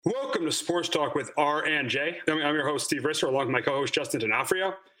to Sports Talk with R and J. I'm your host, Steve Risser, along with my co-host, Justin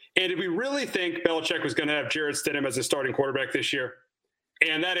D'Onofrio. And did we really think Belichick was going to have Jarrett Stidham as his starting quarterback this year?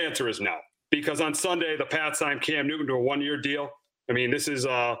 And that answer is no. Because on Sunday, the Pats signed Cam Newton to a one-year deal. I mean, this is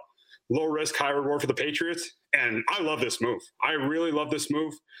a low risk, high reward for the Patriots. And I love this move. I really love this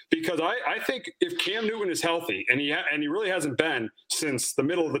move because I think if Cam Newton is healthy, and he really hasn't been since the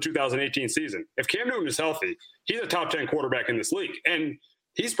middle of the 2018 season, if Cam Newton is healthy, he's a top 10 quarterback in this league. And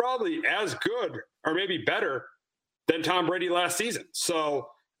he's probably as good or maybe better than Tom Brady last season. So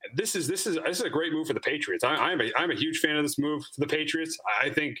this is a great move for the Patriots. I'm a huge fan of this move for the Patriots. I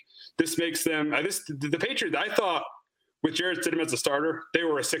think this makes them the Patriots. I thought with Jarrett Stidham as a starter, they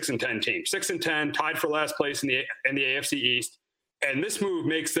were a 6-10 team, 6-10, tied for last place in the AFC East. And this move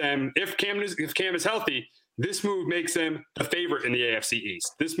makes them, if Cam is healthy, this move makes them the favorite in the AFC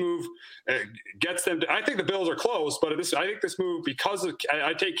East. This move gets them to, I think the Bills are close, but I think this move, because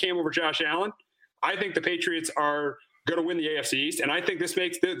I take Cam over Josh Allen, I think the Patriots are going to win the AFC East. And I think this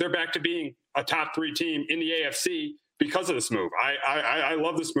makes, they're back to being a top 3 team in the AFC because of this move. I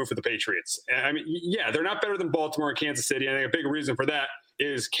love this move for the Patriots. I mean, yeah, they're not better than Baltimore and Kansas City. I think a big reason for that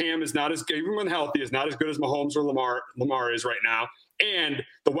is Cam is not as good, even when healthy, is not as good as Mahomes or Lamar is right now. And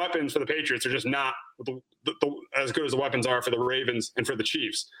the weapons for the Patriots are just not as good as the weapons are for the Ravens and for the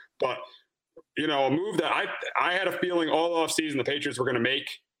Chiefs. But, you know, a move that I had a feeling all offseason the Patriots were going to make.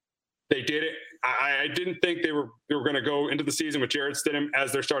 They did it. I didn't think they were going to go into the season with Jarrett Stidham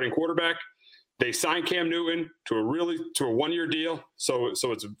as their starting quarterback. They signed Cam Newton to a one-year deal. So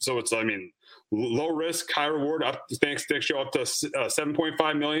it's I mean, low risk, high reward. Thanks to show up to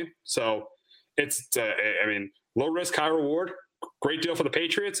 $7.5 million. So it's I mean, low risk, high reward. Great deal for the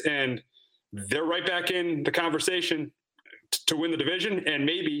Patriots, and they're right back in the conversation to win the division and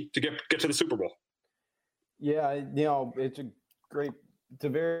maybe to get to the Super Bowl. Yeah, you know, it's a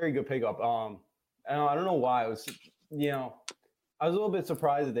very good pickup. And I don't know why. It was, you know, I was a little bit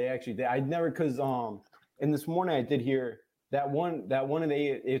surprised that they actually did. I'd never, because and this morning I did hear that one of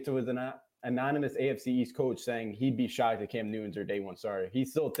it was an anonymous AFC East coach saying he'd be shocked if Cam Newton's their day one starter. He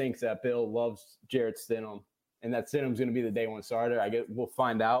still thinks that Bill loves Jarrett Stidham and that Stidham's going to be the day one starter. We'll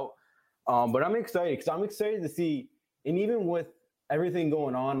find out. But I'm excited because I'm excited to see, and even with everything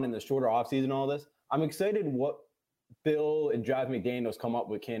going on in the shorter offseason and all this, I'm excited what Bill and Josh McDaniels come up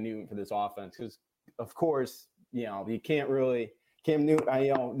with Cam Newton for this offense. Because, of course, you know, you can't really – Cam Newton,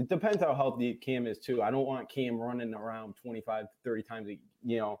 you know, it depends how healthy Cam is, too. I don't want Cam running around 25, 30 times,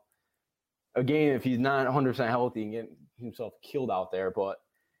 a game if he's not 100% healthy and getting himself killed out there. But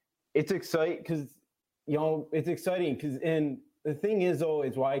it's exciting because, you know, and the thing is, though,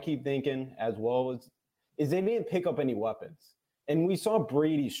 is why I keep thinking as well is they didn't pick up any weapons. And we saw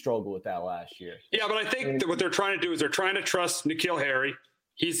Brady struggle with that last year. Yeah, but I think that what they're trying to do is they're trying to trust N'Keal Harry.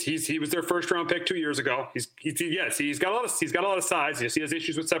 He was their first round pick 2 years ago. He's got a lot of size. Yes, he has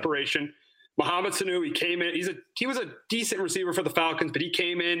issues with separation. Mohamed Sanu, he came in. He was a decent receiver for the Falcons, but he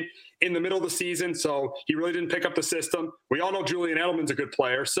came in the middle of the season, so he really didn't pick up the system. We all know Julian Edelman's a good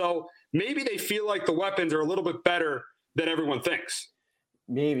player, so maybe they feel like the weapons are a little bit better than everyone thinks.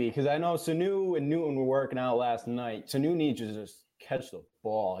 Maybe, because I know Sanu and Newton were working out last night. Sanu needs to just catch the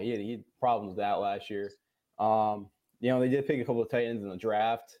ball. He had problems with that last year. You know, they did pick a couple of tight ends in the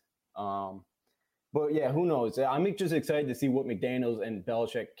draft. But, yeah, who knows? I'm just excited to see what McDaniels and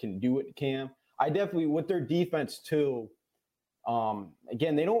Belichick can do with Cam. I definitely, with their defense, too,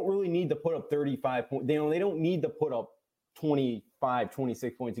 again, they don't really need to put up 35 points. They don't need to put up 25,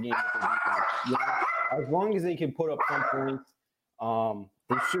 26 points a game with their defense. You know, as long as they can put up some points,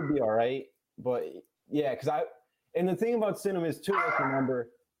 they should be all right. But, yeah, and the thing about Stidham is, too, let's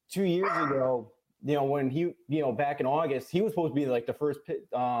remember, 2 years ago, you know, when he, you know, back in August, he was supposed to be like the first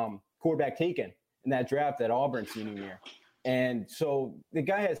quarterback taken in that draft at Auburn senior year. And so the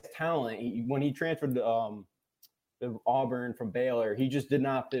guy has talent. When he transferred to Auburn from Baylor, he just did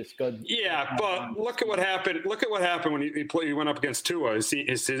not this good. Yeah, but look at what happened. Look at what happened when he went up against Tua in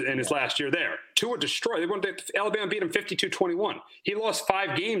his last year there. Tua destroyed. Alabama beat him 52-21. He lost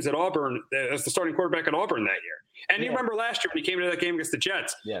 5 games at Auburn as the starting quarterback at Auburn that year. And you remember last year when he came into that game against the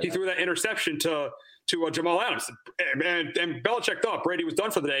Jets, he threw that interception to Jamal Adams. And Belichick thought Brady was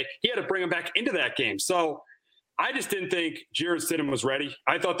done for the day. He had to bring him back into that game. So I just didn't think Jarrett Stidham was ready.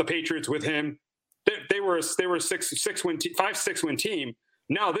 I thought the Patriots with him, they were a 5-6 win team.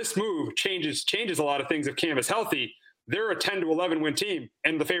 Now this move changes a lot of things. If Cam is healthy, they're a 10-11 win team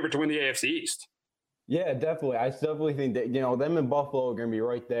and the favorite to win the AFC East. Yeah, definitely. I definitely think that, you know, them and Buffalo are going to be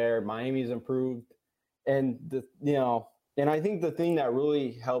right there. Miami's improved. And, and I think the thing that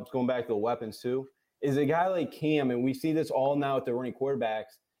really helps, going back to the weapons too, is a guy like Cam, and we see this all now with the running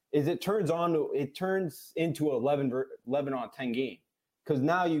quarterbacks, is it turns into 11 on 10 game. Because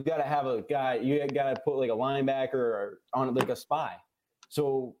now you got to have a guy, you got to put like a linebacker or on like a spy.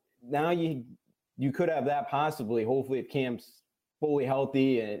 So now you could have that possibly, hopefully, if Cam's fully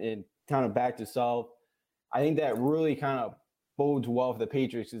healthy and kind of back to self. I think that really kind of bodes well for the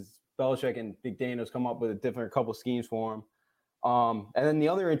Patriots because Belichick and McDaniels come up with a couple schemes for him. And then the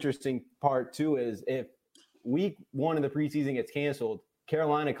other interesting part, too, is if week 1 of the preseason gets canceled,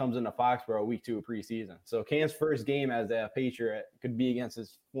 Carolina comes into Foxborough week 2 of preseason. So Cam's first game as a Patriot could be against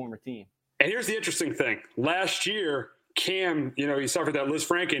his former team. And here's the interesting thing. Last year, Cam, he suffered that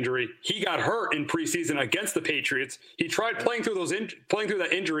Lisfranc injury. He got hurt in preseason against the Patriots. He tried playing through that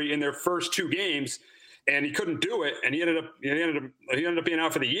injury in their first 2 games, and he couldn't do it. And he ended up being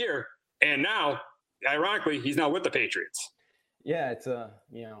out for the year. And now, ironically, he's now with the Patriots. Yeah, it's a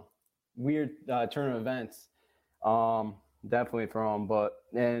weird turn of events. Definitely from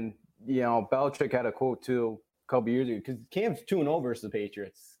him, Belichick had a quote too a couple years ago because Cam's 2-0 versus the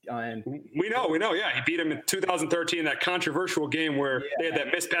Patriots, and we know, yeah, he beat him in 2013, that controversial game where they had that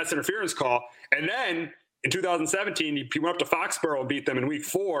missed pass interference call, and then in 2017 he went up to Foxborough and beat them in week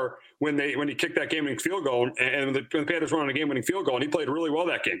 4 when he kicked that game-winning field goal, and the Panthers won on a game-winning field goal, and he played really well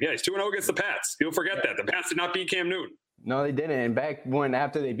that game. Yeah, he's 2-0 against the Pats. People forget that the Pats did not beat Cam Newton. No, they didn't. And back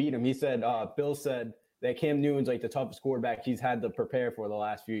after they beat him, he said, Bill said that Cam Newton's like the toughest quarterback he's had to prepare for the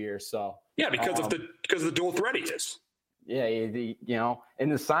last few years. So yeah, because of the dual threat he is. Yeah,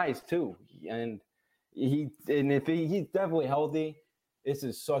 and the size too. And if he's definitely healthy, this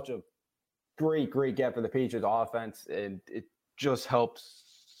is such a great get for the Patriots offense, and it just helps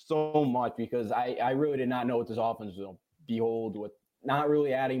so much because I really did not know what this offense will behold with not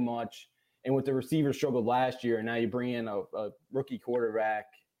really adding much, and with the receivers struggled last year, and now you bring in a rookie quarterback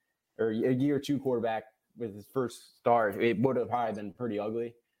or a year 2 quarterback with his first start, it would have probably been pretty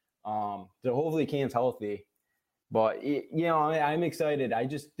ugly. So hopefully Cam's healthy. But, I'm excited. I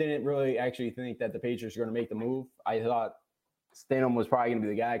just didn't really actually think that the Patriots were going to make the move. I thought Stidham was probably going to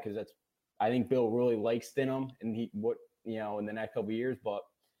be the guy because I think Bill really likes Stidham and in the next couple of years. But,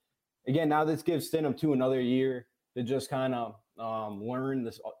 again, now this gives Stidham another year to just kind of learn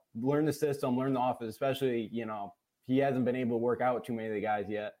the system, learn the offense, especially, he hasn't been able to work out with too many of the guys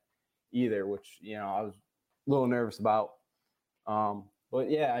yet either, which, I was a little nervous about. But,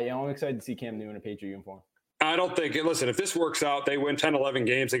 yeah, I'm excited to see Cam Newton in a Patriot uniform. I don't think – listen, if this works out, they win 10, 11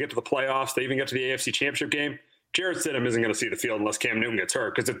 games, they get to the playoffs, they even get to the AFC Championship game, Jarrett Stidham isn't going to see the field unless Cam Newton gets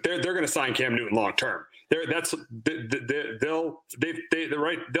hurt because they're going to sign Cam Newton long term. They'll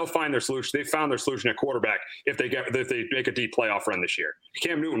find their solution. They found their solution at quarterback if they make a deep playoff run this year.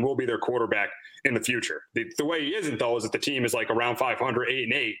 Cam Newton will be their quarterback in the future. The way he isn't though is that the team is like around 500,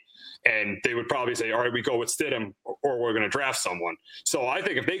 8-8, and they would probably say, all right, we go with Stidham or we're going to draft someone. So I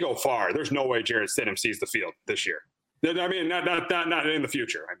think if they go far, there's no way Jarrett Stidham sees the field this year. I mean, not in the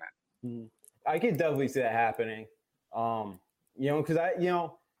future. I meant. I could definitely see that happening. Because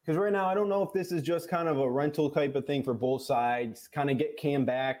right now I don't know if this is just kind of a rental type of thing for both sides, kind of get Cam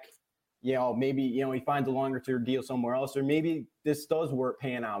back. Maybe he finds a longer term deal somewhere else, or maybe this does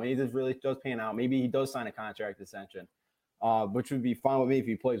pan out. Maybe this really does pan out. Maybe he does sign a contract extension, which would be fine with me if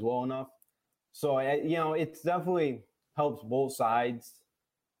he plays well enough. So it's definitely helps both sides.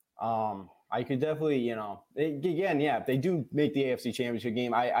 I could definitely, if they do make the AFC Championship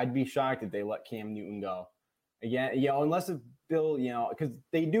game, I'd be shocked if they let Cam Newton go. Again, unless if Bill, because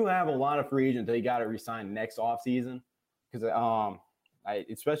they do have a lot of free agents they got to re-sign next offseason. Because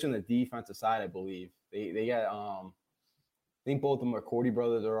especially on the defensive side, I believe they got I think both of them are Cordy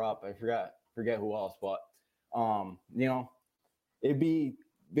brothers are up. I forget who else, but it'd be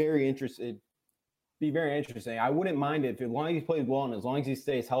very interesting. I wouldn't mind it as long as he plays well and as long as he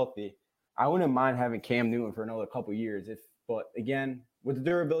stays healthy. I wouldn't mind having Cam Newton for another couple of years. But again, with the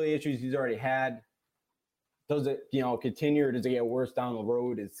durability issues he's already had, does it continue or does it get worse down the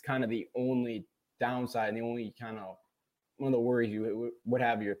road? It's kind of the only downside and the only kind of one of the worries you would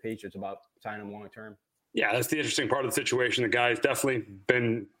have your Patriots about signing him long term. Yeah, that's the interesting part of the situation. The guy's definitely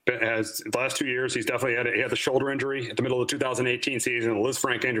has the last 2 years. He's definitely had the shoulder injury at the middle of the 2018 season, the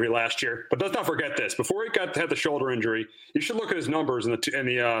Lisfranc injury last year. But let's not forget this: before he had the shoulder injury, you should look at his numbers in the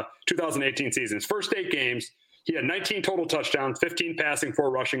 2018 season. His first 8 games, he had 19 total touchdowns, 15 passing, 4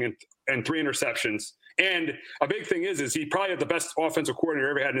 rushing, and 3 interceptions. And a big thing is he probably had the best offensive coordinator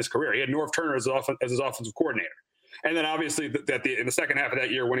ever had in his career. He had Norv Turner as his offensive coordinator. And then obviously in the second half of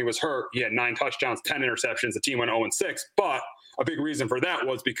that year when he was hurt, he had 9 touchdowns, 10 interceptions. The team went 0-6. But a big reason for that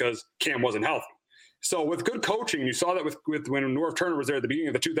was because Cam wasn't healthy. So with good coaching, you saw that with when Norv Turner was there at the beginning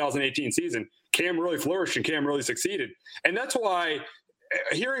of the 2018 season, Cam really flourished and Cam really succeeded. And that's why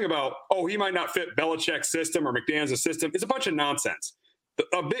hearing about, oh, he might not fit Belichick's system or McDaniel's system is a bunch of nonsense.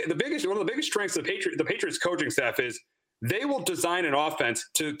 One of the biggest strengths of the Patriots coaching staff is they will design an offense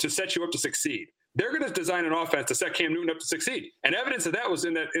to set you up to succeed. They're going to design an offense to set Cam Newton up to succeed. And evidence of that was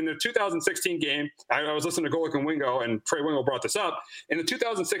in the 2016 game. I was listening to Golick and Wingo, and Trey Wingo brought this up. In the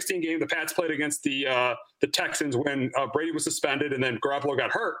 2016 game, the Pats played against the Texans when Brady was suspended and then Garoppolo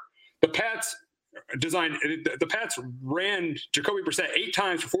got hurt. The Pats ran Jacoby Brissett 8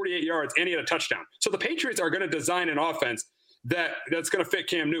 times for 48 yards, and he had a touchdown. So the Patriots are going to design an offense that's going to fit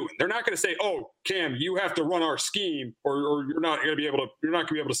Cam Newton. They're not going to say, "Oh, Cam, you have to run our scheme, or you're not going to be able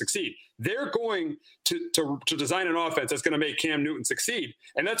to succeed." They're going to design an offense that's going to make Cam Newton succeed,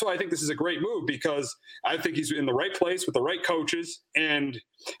 and that's why I think this is a great move, because I think he's in the right place with the right coaches, and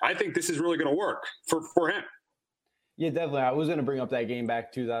I think this is really going to work for him. Yeah, definitely. I was going to bring up that game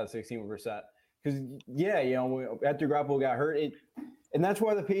back 2016 with Brissett, because after Garoppolo got hurt, and that's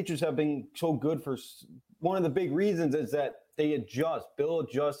why the Patriots have been so good. For one of the big reasons is that Bill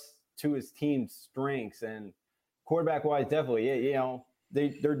adjusts to his team's strengths, and quarterback wise, definitely,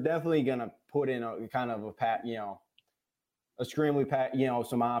 they're definitely going to put in a kind of a scrambly pat,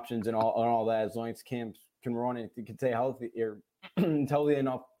 some options and all that, as long as Cam can run and can stay healthy or healthy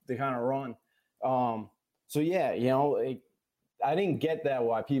enough to kind of run. So yeah, I didn't get that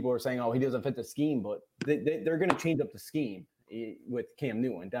why people are saying, oh, he doesn't fit the scheme, but they're going to change up the scheme with Cam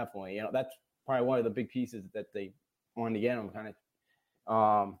Newton, definitely. That's probably one of the big pieces that they wanted to get him kind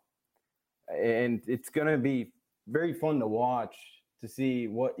of. And it's going to be very fun to watch to see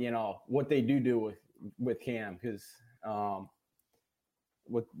what they do with Cam, because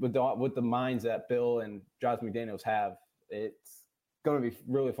with the minds that Bill and Josh McDaniels have, it's going to be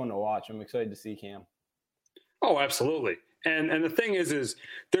really fun to watch. I'm excited to see Cam. Oh, absolutely. And the thing is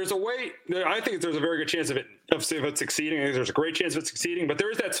there's a way. I think there's a very good chance of it succeeding. I think there's a great chance of it succeeding, but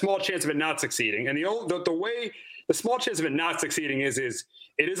there is that small chance of it not succeeding. And the small chance of it not succeeding is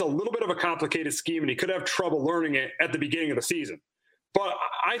it is a little bit of a complicated scheme, and he could have trouble learning it at the beginning of the season. But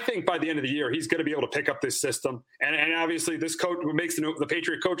I think by the end of the year, he's going to be able to pick up this system. And obviously, this coach, what makes the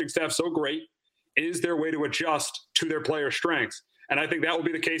Patriot coaching staff so great is their way to adjust to their players' strengths. And I think that will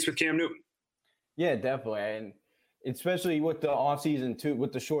be the case with Cam Newton. Yeah, definitely. And especially with the offseason too,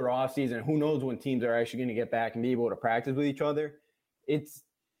 with the shorter offseason, who knows when teams are actually going to get back and be able to practice with each other. It's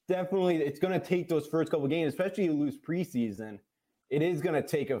going to take those first couple of games, especially you lose preseason. It is going to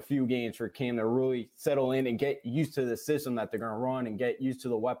take a few games for Cam to really settle in and get used to the system that they're going to run and get used to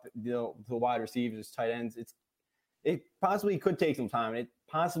the wide receivers, tight ends. It possibly could take some time. It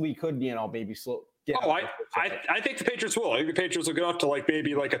possibly could, maybe slow. I think the Patriots will. I think the Patriots will get off to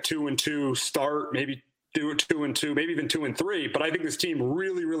maybe a 2-2 start, maybe do 2-2, maybe even 2-3. But I think this team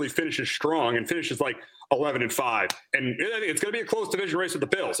really, really finishes strong and finishes 11-5. And I think it's going to be a close division race with the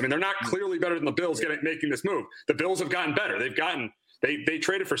Bills. I mean, they're not clearly better than the Bills making this move. The Bills have gotten better. They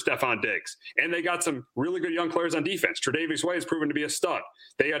traded for Stephon Diggs, and they got some really good young players on defense. Tre'Davious White has proven to be a stud.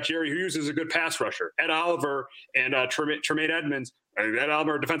 They got Jerry Hughes as a good pass rusher. Ed Oliver and Tremaine Edmonds. Ed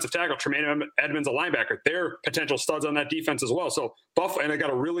Oliver, a defensive tackle. Tremaine Edmonds, a linebacker. They're potential studs on that defense as well. So and they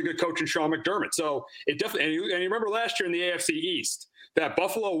got a really good coach in Sean McDermott. So it definitely. And you remember last year in the AFC East that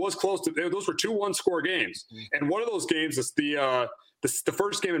Buffalo was close to. Those were 2 one-score games, and one of those games is the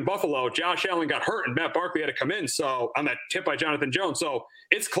first game in Buffalo. Josh Allen got hurt, and Matt Barkley had to come in. So on that tip by Jonathan Jones. So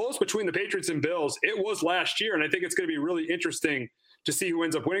it's close between the Patriots and Bills. It was last year, and I think it's going to be really interesting to see who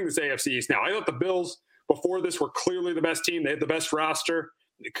ends up winning this AFC East. Now, I thought the Bills before this were clearly the best team. They had the best roster,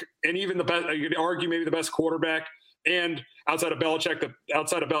 and even the best. You could argue maybe the best quarterback, and outside of Belichick,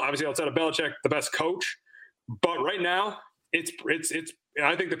 the best coach. But right now, it's.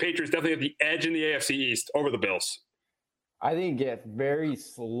 I think the Patriots definitely have the edge in the AFC East over the Bills. I think very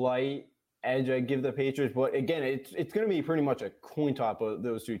slight edge I give the Patriots, but again, it's going to be pretty much a coin toss of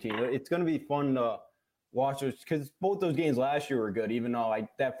those two teams. It's going to be fun to watch those because both those games last year were good, even though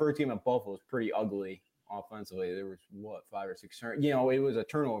that first game at Buffalo was pretty ugly offensively. There was 5 or 6 turnovers. It was a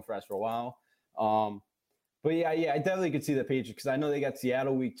turnover fest for a while. But yeah, I definitely could see the Patriots because I know they got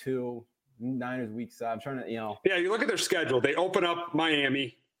Seattle week 2, Niners week 7. I'm trying to, Yeah, you look at their schedule. They open up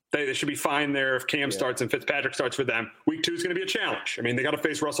Miami. They should be fine there if Cam starts and Fitzpatrick starts for them. Week 2 is going to be a challenge. I mean, they got to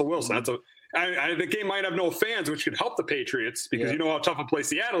face Russell Wilson. The game might have no fans, which could help the Patriots because you know how tough a place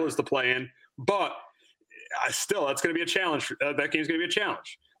Seattle is to play in. But still, that's going to be a challenge. That game's going to be a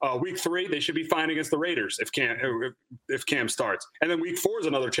challenge. Week 3, they should be fine against the Raiders if Cam starts. And then week 4 is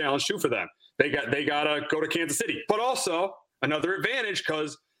another challenge too for them. They got to go to Kansas City, but also another advantage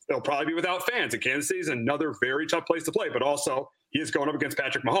because they'll probably be without fans. And Kansas City is another very tough place to play, but also he is going up against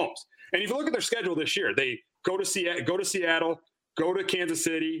Patrick Mahomes. And if you look at their schedule this year, they go to Seattle, go to Kansas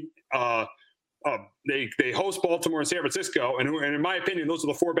City. They host Baltimore and San Francisco, and in my opinion, those are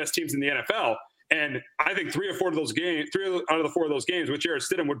the 4 best teams in the NFL. And I think 3 out of the 4 of those games with Jarrett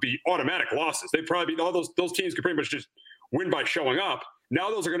Stidham would be automatic losses. They'd probably be all those teams could pretty much just win by showing up. Now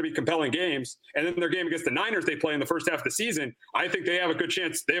those are going to be compelling games. And then their game against the Niners they play in the first half of the season, I think they have a good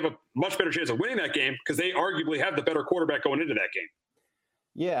chance. They have a much better chance of winning that game because they arguably have the better quarterback going into that game.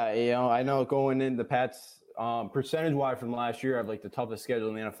 Yeah, I know going in the Pats percentage-wise from last year have like the toughest schedule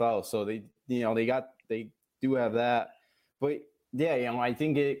in the NFL. So they do have that. But yeah, I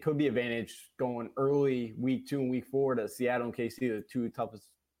think it could be advantage going early week 2 and week 4 to Seattle and KC, the 2 toughest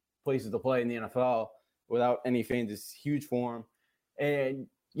places to play in the NFL without any fans is huge for them. And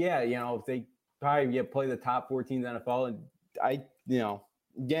yeah, if they probably play the top 4 teams in the NFL, and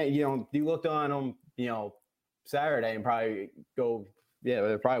you looked on them, Saturday and probably go,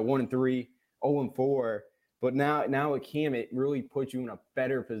 they're probably 1-3, 0-4. But now with Cam, it really puts you in a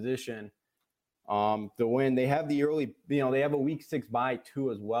better position to win. They have the early, they have a week 6 bye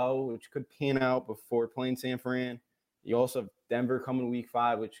too as well, which could pan out before playing San Fran. You also have Denver coming week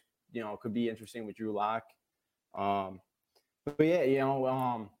 5, which could be interesting with Drew Lock. But yeah,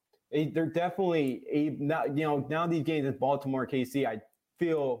 they're definitely now these games in Baltimore, KC, I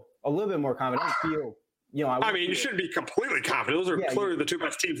feel a little bit more confident. I feel, you shouldn't be completely confident. Those are clearly the 2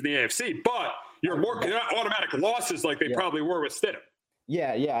 best teams in the AFC, but you're not automatic losses like they probably were with Stidham.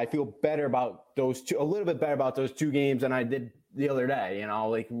 Yeah, I feel better about those 2, a little bit better about those 2 games than I did the other day.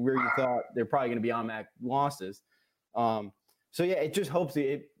 Like where you thought they're probably going to be automatic losses. So yeah, it just helps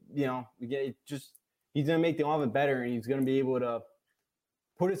it. He's going to make the offense better, and he's going to be able to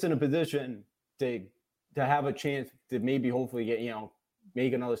put us in a position to have a chance to maybe hopefully get,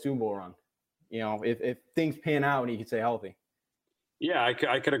 make another Super Bowl run. If things pan out and he can stay healthy. Yeah,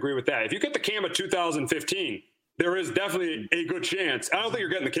 I could agree with that. If you get the Cam of 2015, there is definitely a good chance. I don't think you're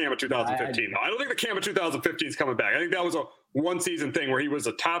getting the Cam of 2015, though. I don't think the Cam of 2015 is coming back. I think that was a one-season thing where he was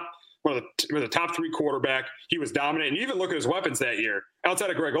one of the top 3 quarterback. He was dominating. You even look at his weapons that year. Outside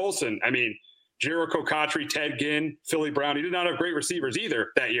of Greg Olsen, Jericho Cotchery, Ted Ginn, Philly Brown. He did not have great receivers either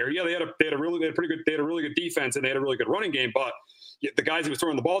that year. Yeah, they had a really good defense and they had a really good running game. But the guys he was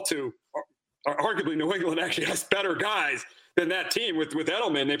throwing the ball to, arguably New England actually has better guys than that team with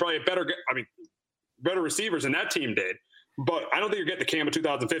Edelman. They probably have better receivers than that team did. But I don't think you're getting the Cam of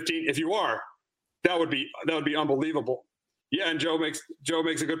 2015. If you are, that would be unbelievable. Yeah, and Joe makes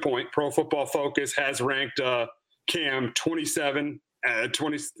a good point. Pro Football Focus has ranked Cam 27 to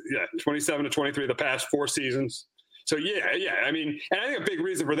 23 the past 4 seasons. So yeah. And I think a big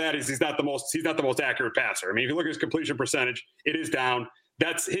reason for that is he's not the most accurate passer. If you look at his completion percentage, it is down.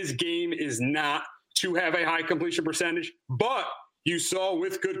 His game is not to have a high completion percentage, but you saw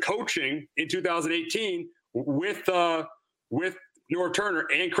with good coaching in 2018 with Norv Turner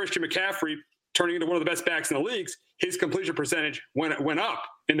and Christian McCaffrey turning into one of the best backs in the leagues, his completion percentage went up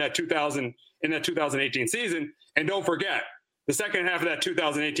in that 2018 season. And don't forget, the second half of that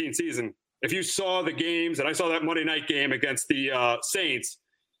 2018 season, if you saw the games, and I saw that Monday night game against the Saints,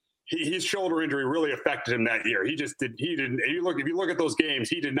 his shoulder injury really affected him that year. If you look at those games,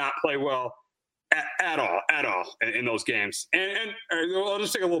 he did not play well at all in those games. And I'll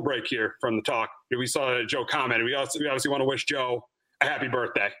just take a little break here from the talk. We saw Joe comment. We obviously want to wish Joe a happy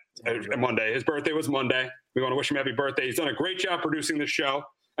birthday Monday. His birthday was Monday. We want to wish him happy birthday. He's done a great job producing this show.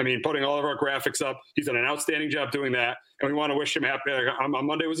 Putting all of our graphics up. He's done an outstanding job doing that. And we want to wish him happy. On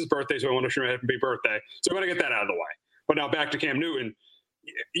Monday was his birthday, so we want to wish him a happy birthday. So we want to get that out of the way. But now back to Cam Newton.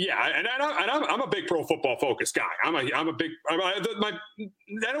 Yeah, and I'm a big Pro Football Focus guy. I don't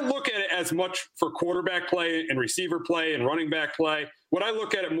look at it as much for quarterback play and receiver play and running back play. What I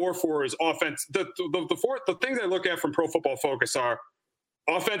look at it more for is offense. The things I look at from Pro Football Focus are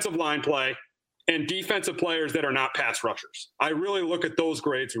offensive line play and defensive players that are not pass rushers. I really look at those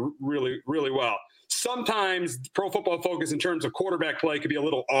grades really, really well. Sometimes Pro Football Focus in terms of quarterback play could be a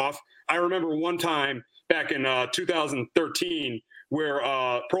little off. I remember one time back in 2013 where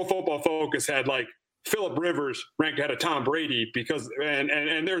Pro Football Focus had like Phillip Rivers ranked ahead of Tom Brady because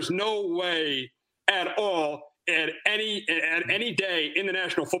there's no way at all at any day in the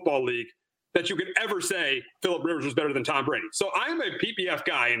National Football League that you could ever say Phillip Rivers was better than Tom Brady. So I'm a PPF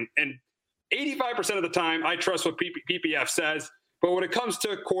guy, and 85% of the time I trust what PPF says. But when it comes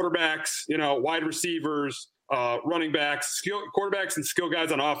to quarterbacks, wide receivers, running backs, quarterbacks and skill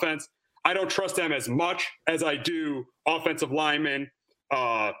guys on offense, I don't trust them as much as I do offensive linemen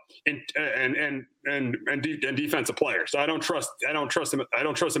and defensive players. So I don't trust them. I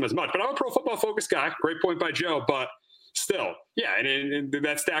don't trust them as much. But I'm a Pro Football Focus guy. Great point by Joe. But still, yeah, and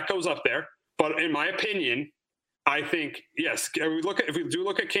that stat goes up there. But in my opinion, I think, yes, if we do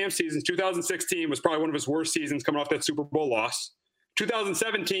look at Cam's seasons, 2016 was probably one of his worst seasons coming off that Super Bowl loss.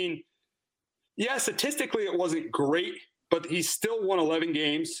 2017, yeah, statistically it wasn't great, but he still won 11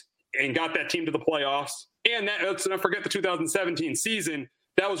 games and got that team to the playoffs. And let's not forget the 2017 season.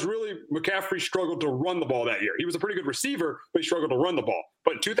 That was really, McCaffrey struggled to run the ball that year. He was a pretty good receiver, but he struggled to run the ball.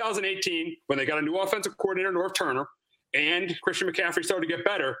 But in 2018, when they got a new offensive coordinator, Norv Turner, and Christian McCaffrey started to get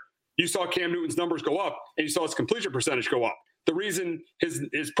better, you saw Cam Newton's numbers go up, and you saw his completion percentage go up. The reason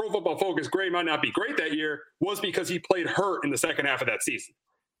his Pro Football Focus grade might not be great that year was because he played hurt in the second half of that season.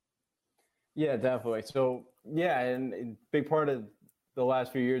 Yeah, definitely. So, yeah, and a big part of the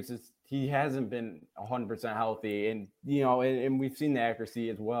last few years is he hasn't been 100% healthy. And, and we've seen the accuracy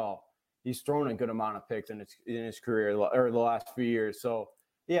as well. He's thrown a good amount of picks in his career or the last few years. So,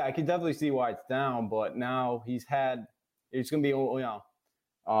 yeah, I can definitely see why it's down. But now it's going to be,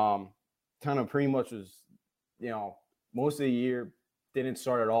 kind of pretty much was, most of the year didn't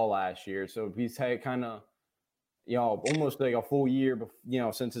start at all last year. So he's had kind of, almost like a full year,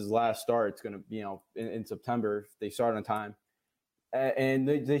 since his last start. It's going to be, in September, they start on time. And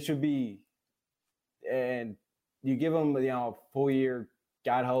they should be, and you give him, full year,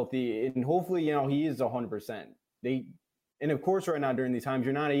 got healthy, and hopefully, he is 100%. And of course, right now during these times,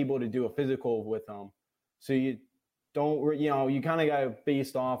 you're not able to do a physical with him. So you don't, you kind of got to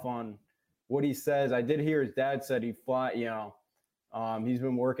based off on what he says. I did hear his dad said he's been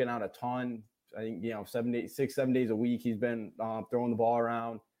working out a ton. I think, 6-7 days a week. He's been throwing the ball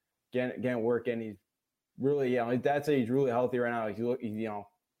around, getting work, and he's really, his dad said he's really healthy right now.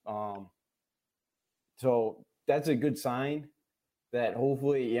 So that's a good sign that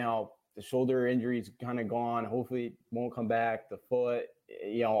hopefully, the shoulder injury is kind of gone. Hopefully it won't come back. The foot,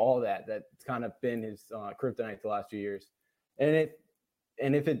 all that's kind of been his kryptonite the last few years. And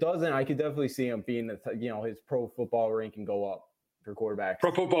if it doesn't, I could definitely see him being, his pro football ranking go up for quarterbacks.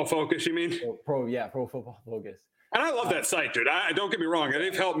 Pro Football Focus, you mean? Pro Football Focus. And I love that site, dude. Don't get me wrong.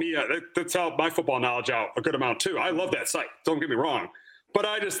 They've helped me. That's helped my football knowledge out a good amount too. I love that site. Don't get me wrong. But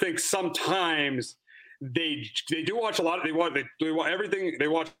I just think sometimes they do watch a lot. They watch everything. They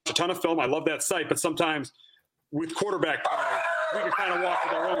watch a ton of film. I love that site. But sometimes with quarterback play, we can kind of watch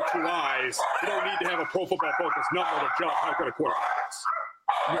with our own two eyes. We don't need to have a Pro Football Focus number to judge how good a quarterback is.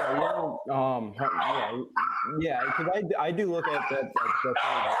 Because I do look at that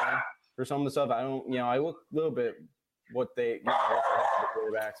for some of the stuff. I don't, I look a little bit what they what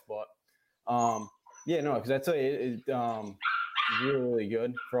the quarterbacks, but because that's it's really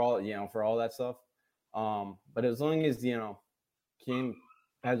good for all that stuff. But as long as Cam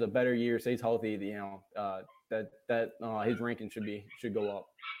has a better year, stays healthy, his ranking should go up.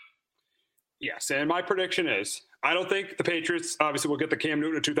 Yes, and my prediction is I don't think the Patriots obviously will get the Cam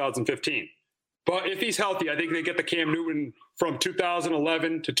Newton of 2015. But if he's healthy, I think they get the Cam Newton from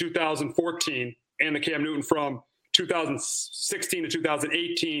 2011 to 2014 and the Cam Newton from 2016 to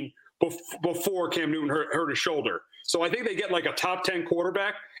 2018 before Cam Newton hurt his shoulder. So I think they get like a top 10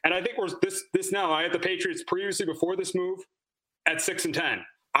 quarterback. And I think we're this now. I had the Patriots previously before this move at 6-10.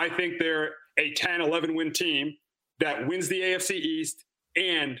 I think they're a 10-11 win team that wins the AFC East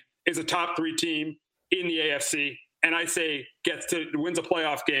and is a top 3 team in the AFC. And I say wins a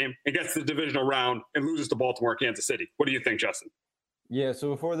playoff game and gets to the divisional round and loses to Baltimore, Kansas City. What do you think, Justin? Yeah, so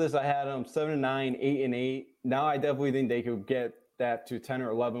before this, I had them 7-9, 8-8. Now I definitely think they could get that to 10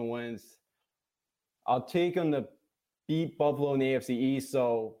 or 11 wins. I'll take them to beat Buffalo in the AFC East,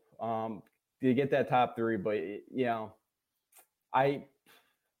 so to get that top 3. But I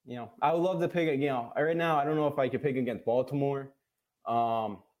would love to pick. Right now I don't know if I could pick against Baltimore.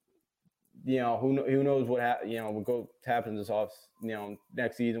 Who knows what happens this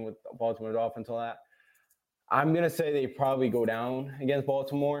next season with Baltimore's offense and all that. I'm gonna say they probably go down against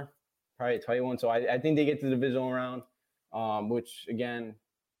Baltimore, probably a tight one. So I think they get to the divisional round, which again,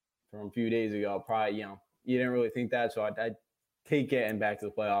 from a few days ago, probably you didn't really think that. So I'd take getting back to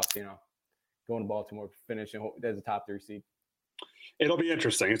the playoffs. Going to Baltimore, finishing as a top 3 seed. It'll be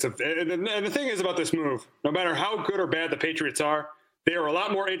interesting. And the thing is about this move, no matter how good or bad the Patriots are, they are a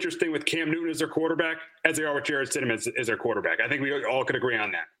lot more interesting with Cam Newton as their quarterback as they are with Jarrett Stidham as their quarterback. I think we all could agree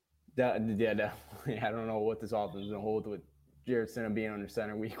on that. Definitely. I don't know what this offense is going to hold with Jarrett Stidham being under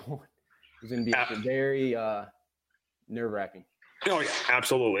center week 1. It's going to be very nerve-wracking. Oh, yeah,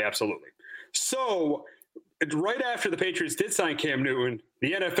 absolutely. So right after the Patriots did sign Cam Newton,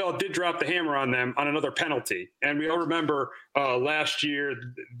 the NFL did drop the hammer on them on another penalty. And we all remember last year,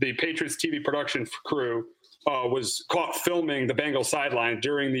 the Patriots TV production crew was caught filming the Bengals sideline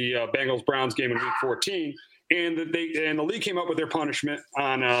during the Bengals-Browns game in Week 14. and the league came up with their punishment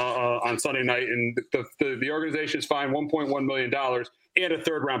on Sunday night, and the organization is fined $1.1 million, and a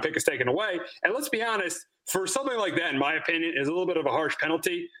third round pick is taken away. And let's be honest, for something like that, in my opinion, is a little bit of a harsh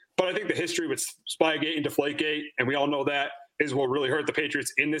penalty. But I think the history with Spygate and Deflategate, and we all know that, is what really hurt the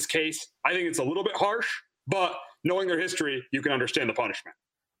Patriots in this case. I think it's a little bit harsh, but knowing their history, you can understand the punishment.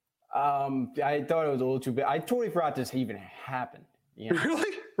 I thought it was a little too big. I totally forgot this even happened. You know?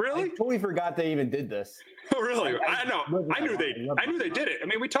 Really? I totally forgot they even did this. Oh, really? I know. I knew they did it. I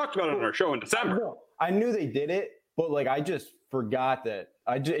mean, we talked about it on our show in December. I knew they did it, but like I just forgot that.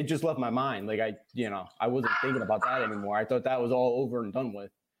 It just left my mind. Like I wasn't thinking about that anymore. I thought that was all over and done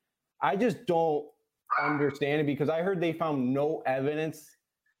with. I just don't understand it because I heard they found no evidence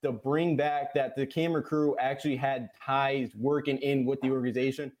to bring back that the camera crew actually had ties working in with the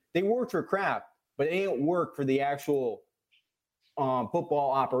organization. They worked for Kraft, but they didn't work for the actual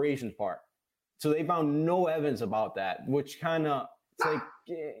football operations part. So they found no evidence about that, which kind of, it's like,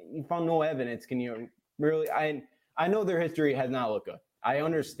 you found no evidence. Can you really, I know their history has not looked good. I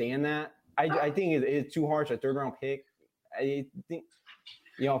understand that. I think it's too harsh, a third round pick. I think,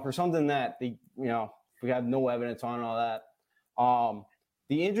 for something that we have no evidence on all that.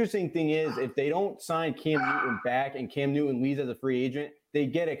 The interesting thing is if they don't sign Cam Newton back and Cam Newton leaves as a free agent, they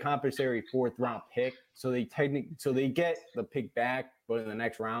get a compensatory fourth round pick. So they get the pick back, but in the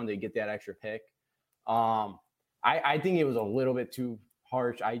next round they get that extra pick. I think it was a little bit too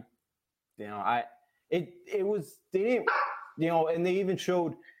harsh. It was, they didn't, and they even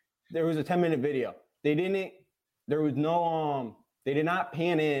showed there was a 10-minute video. They did not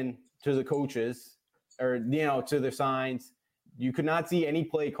pan in to the coaches or, to their signs. You could not see any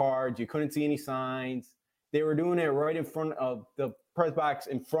play cards. You couldn't see any signs. They were doing it right in front of the press box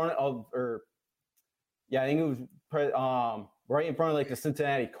I think it was right in front of like the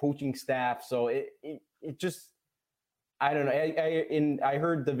Cincinnati coaching staff. So it just, I don't know. I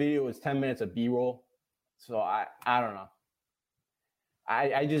heard the video was 10 minutes of B-roll. So I don't know.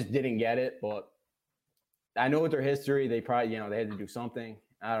 I just didn't get it, but I know with their history, they probably, they had to do something.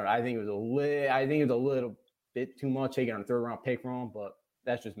 I don't know. I think it was a little bit too much taking a third round pick from them, but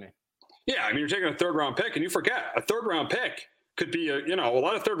that's just me. Yeah, I mean, you're taking a third round pick, and you forget a third round pick could be a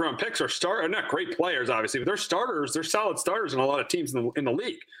lot of third round picks are not great players, obviously, but they're starters. They're solid starters in a lot of teams in the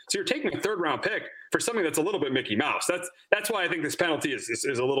league. So you're taking a third round pick for something that's a little bit Mickey Mouse. That's why I think this penalty is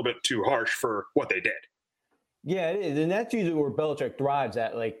a little bit too harsh for what they did. Yeah, it is, and that's usually where Belichick thrives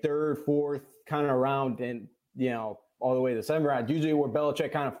at, like third, fourth, kind of round, and all the way to the seventh round. Usually where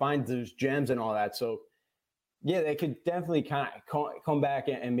Belichick kind of finds those gems and all that. So yeah, they could definitely kind of come back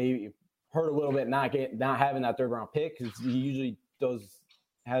and maybe hurt a little bit not having that third round pick because he usually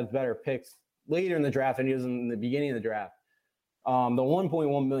has better picks later in the draft than he does in the beginning of the draft. The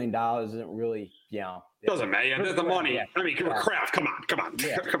 $1.1 million isn't really, doesn't matter. Yeah, the money. Yeah. I mean, Kraft. Come on.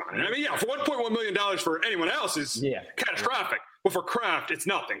 Yeah. Come on. I mean, for $1.1 million for anyone else is catastrophic. But for Kraft, it's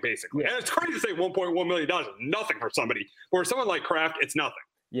nothing basically. Yeah. And it's crazy to say $1.1 million is nothing for somebody. For someone like Kraft, it's nothing.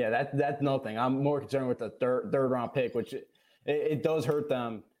 Yeah, that's nothing. I'm more concerned with the third round pick, which it does hurt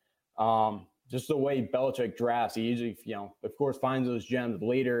them. Just the way Belichick drafts, he usually, of course, finds those gems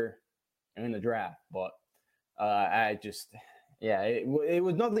later in the draft. But it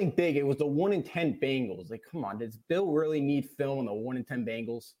was nothing big. It was the 1-10 Bengals. Like, come on, does Bill really need film on the 1-10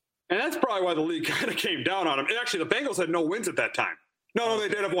 Bengals? And that's probably why the league kind of came down on him. And actually, the Bengals had no wins at that time. No, they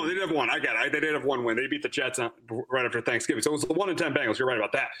did have one. I get it. They did have one win. They beat the Jets right after Thanksgiving. So it was the 1-10 Bengals. You're right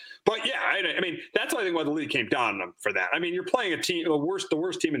about that. But yeah, I mean, that's why I think why the league came down on them for that. I mean, you're playing a team, the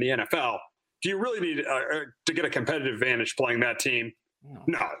worst team in the NFL. Do you really need to get a competitive advantage playing that team?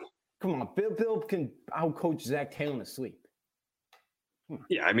 No. Come on, Bill can outcoach Zach Taylor to sleep.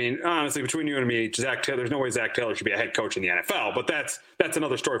 Yeah, I mean, honestly, between you and me, Zach Taylor, there's no way Zach Taylor should be a head coach in the NFL. But that's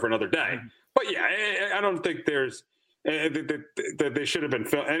another story for another day. But yeah, I don't think there's. They should have been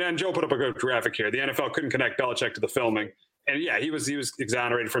and Joe put up a good graphic here. The NFL couldn't connect Belichick to the filming, and yeah, he was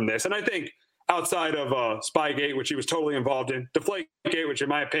exonerated from this. And I think outside of Spygate, which he was totally involved in, Deflategate, which in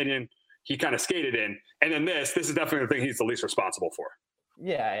my opinion he kind of skated in, and then this is definitely the thing he's the least responsible for.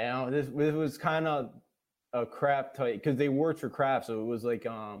 Yeah, this was kind of a Kraft type because they worked for Kraft, so it was like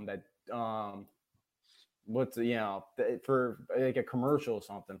for like a commercial or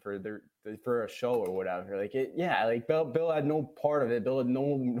something for a show or whatever. Like Bill had no part of it. Bill had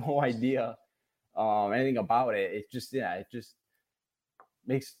no idea anything about it. It just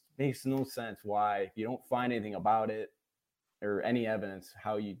makes no sense why if you don't find anything about it or any evidence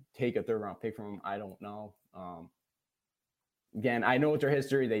how you take a third round pick from them. I don't know. Again, I know it's their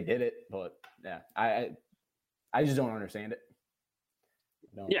history. They did it, but yeah, I just don't understand it.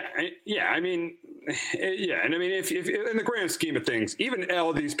 No. Yeah. I mean, yeah. And I mean, if in the grand scheme of things, even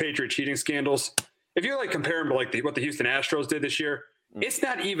all these Patriot cheating scandals, if you like compare them to like what the Houston Astros did this year, it's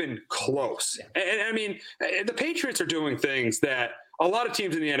not even close. Yeah. And I mean, the Patriots are doing things that a lot of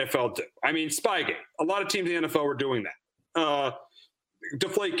teams in the NFL do. I mean, Spygate, a lot of teams in the NFL were doing that.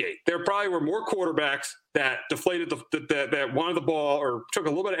 Deflategate. There probably were more quarterbacks that deflated that wanted the ball or took a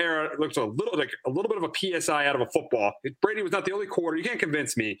little bit of air, looked a little bit of a PSI out of a football. Brady was not the only quarter. You can't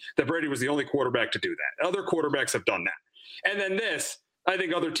convince me that Brady was the only quarterback to do that. Other quarterbacks have done that. And then this, I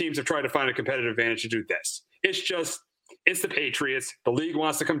think other teams have tried to find a competitive advantage to do this. It's the Patriots. The league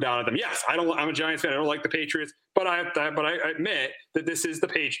wants to come down at them. Yes, I'm a Giants fan. I don't like the Patriots, but I admit that this is the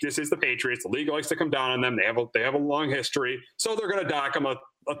Patriots. The league likes to come down on them. They have a long history, so they're going to dock them a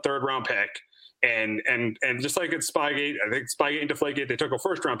third round pick. And just like at Spygate, I think Spygate and Deflategate, they took a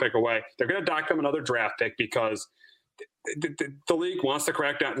first round pick away. They're going to dock them another draft pick because the league wants to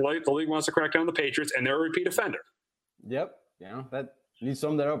crack down. The league wants to crack down the Patriots, and they're a repeat offender. Yep, that you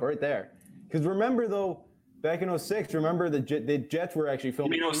summed that up right there. Because remember though. Back in 06, remember the Jets were actually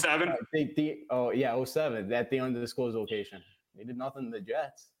filming. You mean 07? 07 at the undisclosed location. They did nothing to the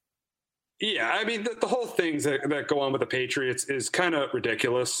Jets. Yeah, I mean, the whole things that go on with the Patriots is kind of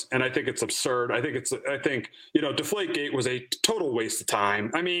ridiculous, and I think it's absurd. I think Deflategate was a total waste of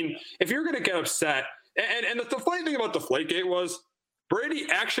time. I mean, if you're going to get upset, and the funny thing about Deflategate was Brady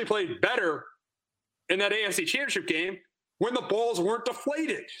actually played better in that AFC Championship game when the balls weren't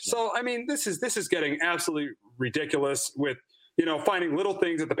deflated. So, I mean, this is getting absolutely ridiculous with, finding little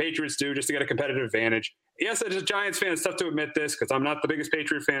things that the Patriots do just to get a competitive advantage. Yes, as a Giants fan, it's tough to admit this because I'm not the biggest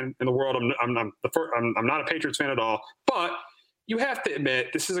Patriot fan in the world. I'm not a Patriots fan at all. But you have to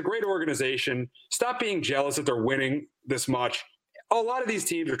admit, this is a great organization. Stop being jealous that they're winning this much. A lot of these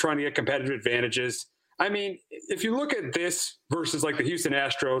teams are trying to get competitive advantages. I mean, if you look at this versus like the Houston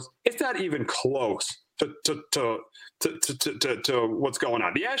Astros, it's not even close to what's going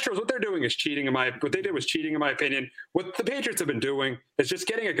on. The Astros, what they're doing is cheating. What they did was cheating, in my opinion. What the Patriots have been doing is just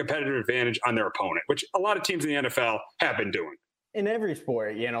getting a competitive advantage on their opponent, which a lot of teams in the NFL have been doing. In every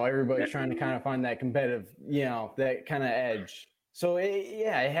sport, everybody's trying to kind of find that competitive, that kind of edge. So it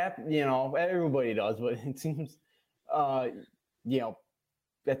happens. Everybody does, but it seems,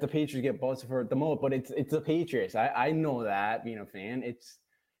 that the Patriots get busted for it the most. But it's the Patriots. I know that being a fan. It's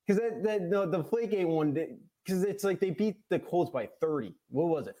because the Deflategate one. Because it's like they beat the Colts by 30. What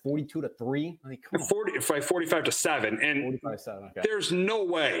was it? 42-3? I mean, come on. 45-7. And 45-7, okay. There's no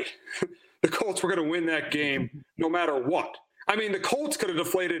way the Colts were going to win that game no matter what. I mean, the Colts could have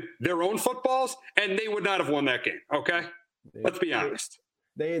deflated their own footballs, and they would not have won that game, okay? Let's be honest.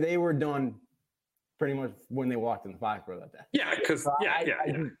 They were done pretty much when they walked in the Foxborough that day. Yeah, because,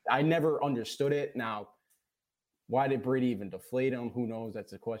 I never understood it. Now, why did Brady even deflate him? Who knows?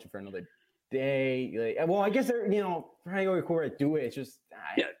 That's a question for another day. I guess they're trying to go do it. It's just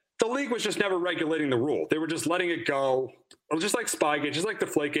the league was just never regulating the rule. They were just letting it go, just like Spygate, just like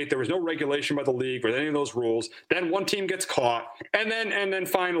Deflategate. There was no regulation by the league with any of those rules. Then one team gets caught, and then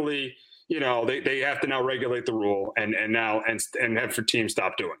finally, they have to now regulate the rule and have for teams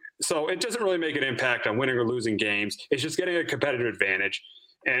stop doing it. So it doesn't really make an impact on winning or losing games. It's just getting a competitive advantage,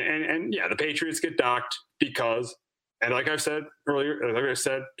 and the Patriots get docked because. And like I've said earlier, like I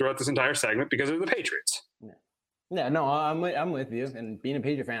said throughout this entire segment, because of the Patriots. Yeah, no, I'm with you. And being a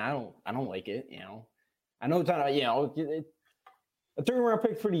Patriot fan, I don't like it. I know it's not. A third round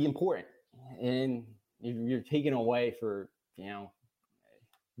pick is pretty important, and you're taking away for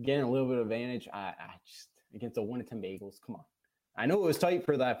getting a little bit of advantage. I just against the 1-10 Bengals. Come on, I know it was tight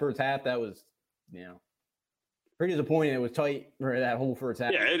for that first half. That was pretty disappointing. It was tight for that whole first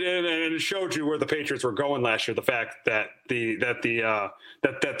half. Yeah, and it showed you where the Patriots were going last year. The fact that the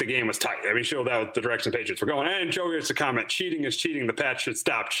game was tight. I mean, showed that the direction the Patriots were going. And Joe gets a comment: cheating is cheating. The Pats should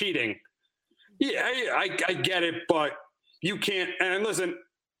stop cheating. Yeah, I get it, but you can't. And listen,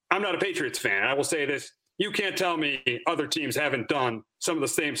 I'm not a Patriots fan. I will say this: you can't tell me other teams haven't done some of the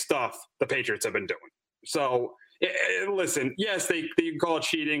same stuff the Patriots have been doing. So listen, yes, they can call it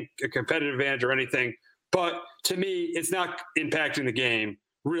cheating, a competitive advantage, or anything. But to me, it's not impacting the game.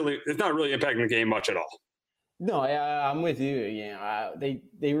 Really, it's not really impacting the game much at all. No, I'm with you.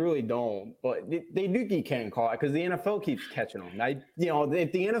 They really don't. But they do can call it because the NFL keeps catching them.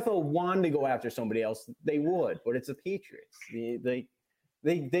 If the NFL wanted to go after somebody else, they would. But it's the Patriots.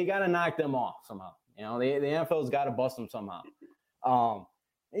 They got to knock them off somehow. The NFL's got to bust them somehow.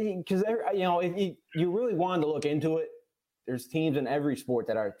 Because if you really wanted to look into it, there's teams in every sport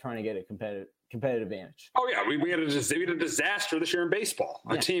that are trying to get a competitive advantage. Oh yeah, we had a disaster this year in baseball.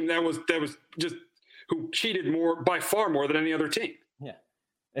 A team that was just who cheated by far more than any other team. Yeah,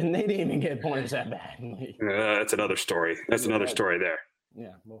 And they didn't even get points that bad. That's another story. That's another story there.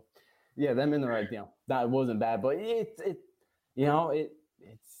 Yeah, well, yeah, them in the right. That wasn't bad, but it's the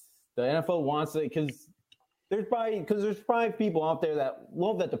NFL wants it because there's probably people out there that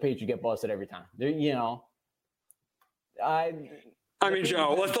love that the Patriots get busted every time. I mean,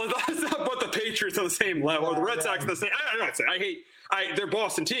 Joe, let's not put the Patriots on the same level or the Red Sox on the same. They're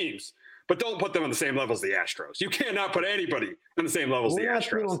Boston teams, but don't put them on the same level as the Astros. You cannot put anybody on the same level as the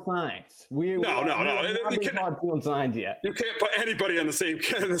Astros. We're not signs. No. You can't signs yet. You can't put anybody on the same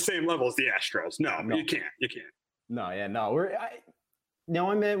level as the Astros. No, you can't. You can't. No. I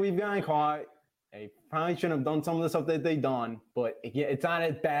mean, we've gotten caught. They probably shouldn't have done some of the stuff that they've done, but it's not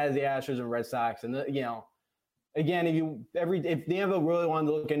as bad as the Astros and Red Sox. And again, if the NFL really wanted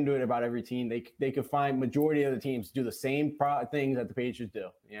to look into it about every team, they could find majority of the teams do the same things that the Patriots do.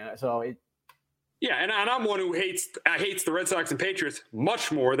 Yeah, so and I'm one who hates the Red Sox and Patriots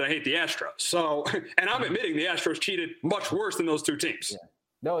much more than I hate the Astros. So, and I'm admitting the Astros cheated much worse than those two teams. Yeah.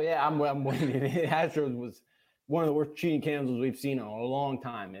 No, yeah, I'm winning. The Astros was one of the worst cheating scandals we've seen in a long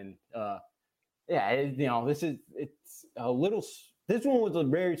time, and this one was a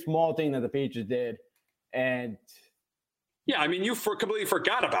very small thing that the Patriots did. And I mean, you completely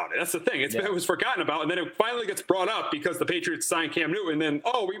forgot about it. That's the thing. It was forgotten about, and then it finally gets brought up because the Patriots signed Cam Newton. And then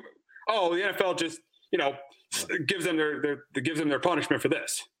the NFL just gives them their punishment for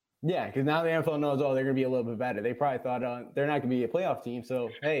this. Yeah, because now the NFL knows they're going to be a little bit better. They probably thought they're not going to be a playoff team, so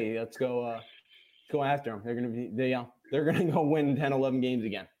hey, let's go after them. They're going to be they're going to go win 10, 11 games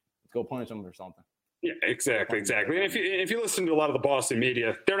again. Let's go punish them or something. Yeah, exactly. And if you listen to a lot of the Boston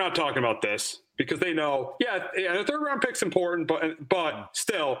media, they're not talking about this because they know, the third round pick's important, but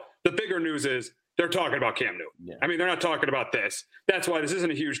still, the bigger news is they're talking about Cam Newton. Yeah. I mean, they're not talking about this. That's why this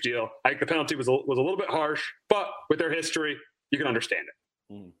isn't a huge deal. I think the penalty was a little bit harsh, but with their history, you can understand it.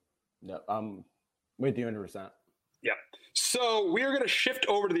 Yeah, I'm with you 100%. Yeah. So we are going to shift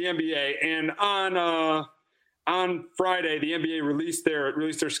over to the NBA, and on Friday, the NBA released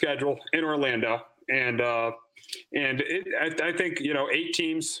their schedule in Orlando. And I think 8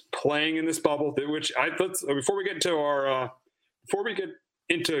 teams playing in this bubble. Before we get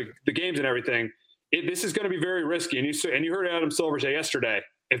into the games and everything, this is going to be very risky. And you heard Adam Silver say yesterday,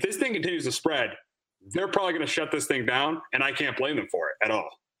 if this thing continues to spread, they're probably going to shut this thing down, and I can't blame them for it at all.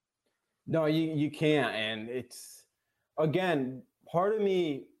 No, you can't, and it's again, part of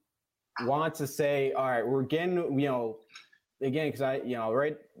me wants to say, all right, we're getting again, because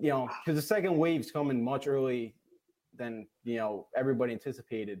because the second wave's coming much early than everybody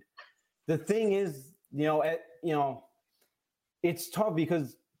anticipated. The thing is, it's tough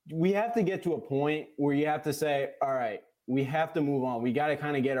because we have to get to a point where you have to say, all right, we have to move on. We got to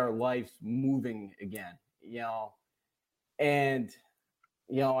kind of get our lives moving again, And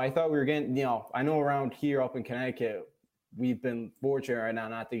I thought we were getting, I know around here up in Connecticut, we've been fortunate right now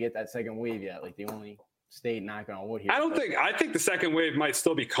not to get that second wave yet. Like the only state knocking on wood here. I think the second wave might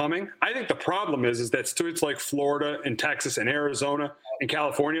still be coming. I think the problem is that states like Florida and Texas and Arizona and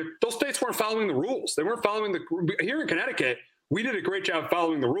California, those states weren't following the rules. They weren't following here in Connecticut, we did a great job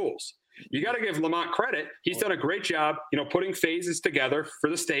following the rules. You got to give Lamont credit. He's done a great job, putting phases together for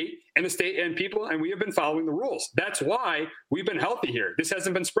the state and people, and we have been following the rules. That's why we've been healthy here. This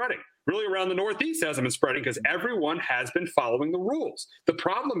hasn't been spreading. Really around the Northeast hasn't been spreading because everyone has been following the rules. The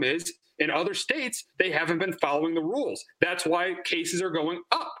problem is in other states, they haven't been following the rules. That's why cases are going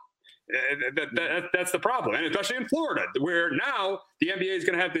up. That's the problem. And especially in Florida, where now the NBA is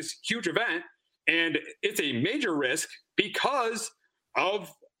going to have this huge event, and it's a major risk because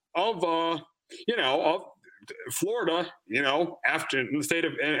of Florida, after in the state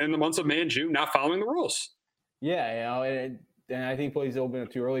of in the months of May and June, not following the rules. Yeah, and I think places open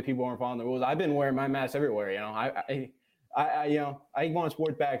up too early. People aren't following the rules. I've been wearing my mask everywhere. I want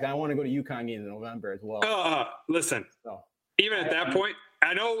sports back. I want to go to UConn games in November as well. Listen, even at that point,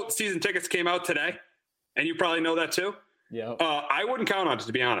 I know season tickets came out today, and you probably know that too. Yeah. I wouldn't count on it,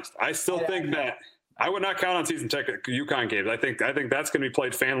 to be honest. I still think that. I would not count on season ticket UConn games. I think that's going to be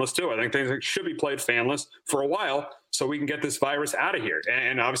played fanless too. I think things should be played fanless for a while so we can get this virus out of here.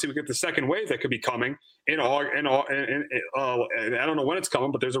 And obviously we get the second wave that could be coming I don't know when it's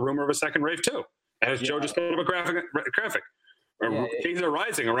coming, but there's a rumor of a second wave too. As Joe just put up a graphic. Cases are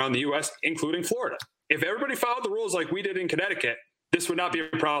rising around the U.S., including Florida. If everybody followed the rules like we did in Connecticut, this would not be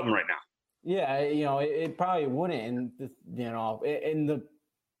a problem right now. Yeah, it probably wouldn't. And the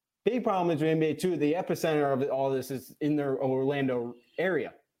big problem is with NBA too. The epicenter of all this is in the Orlando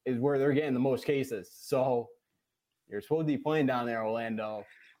area, is where they're getting the most cases. So you're supposed to be playing down there, Orlando.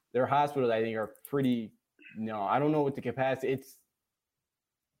 Their hospitals, I think, are pretty. I don't know what the capacity.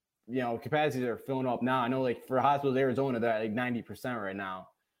 capacities are filling up now. I know, like, for Hospitals Arizona, they're at like 90% right now,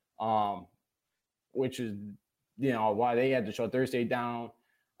 which is, why they had to shut their state down.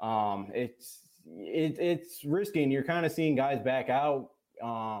 It's risky, and you're kind of seeing guys back out.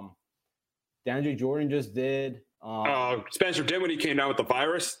 DeAndre Jordan just did. Spencer did when he came down with the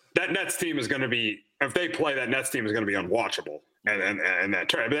virus. That Nets team is going to be, if they play, that Nets team is going to be unwatchable. And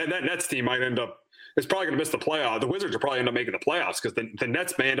that Nets team might end up, it's probably going to miss the playoff. The Wizards will probably end up making the playoffs because the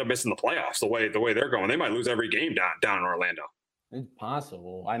Nets may end up missing the playoffs the way they're going. They might lose every game down in Orlando. It's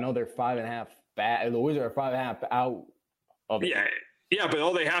possible. I know they're 5.5 back. The Wizards are 5.5 out of it. Yeah, but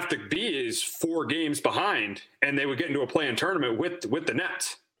all they have to be is 4 games behind, and they would get into a play-in tournament with the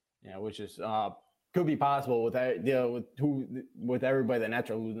Nets. Yeah, which is could be possible with everybody the Nets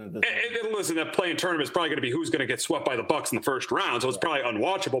are losing at this point. And listen, that play-in tournament is probably going to be who's going to get swept by the Bucks in the first round, so it's probably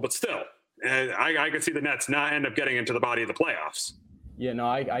unwatchable. But still, I could see the Nets not end up getting into the body of the playoffs. Yeah, no,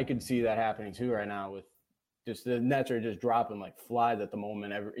 I could see that happening too right now with just the Nets are just dropping like flies at the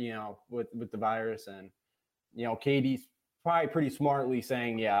moment. With the virus, and KD's probably pretty smartly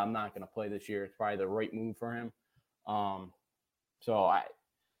saying, "Yeah, I'm not going to play this year." It's probably the right move for him. So I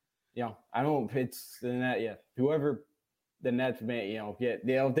don't. It's the net. Yeah, whoever the Nets may, get.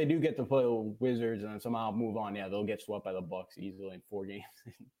 If they do get to play the Wizards and somehow move on, they'll get swept by the Bucks easily in 4 games.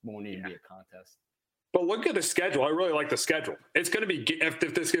 It won't even be a contest. But look at the schedule. I really like the schedule. It's going to be if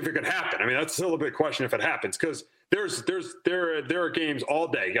it could happen. I mean, that's still a big question if it happens because there are games all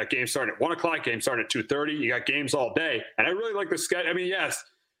day. You got games starting at 1:00, games starting at 2:30. You got games all day, and I really like the schedule. I mean, yes,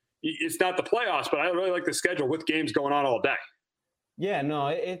 it's not the playoffs, but I really like the schedule with games going on all day. Yeah, no,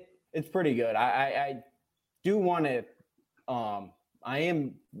 it's pretty good. I do want to.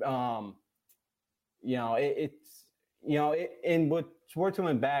 And with sports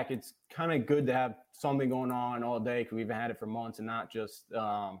coming back, it's kind of good to have something going on all day because we've had it for months and not just,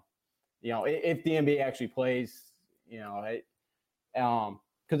 if the NBA actually plays, because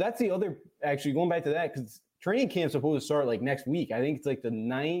that's the other, actually going back to that, because training camp's supposed to start like next week. I think it's like the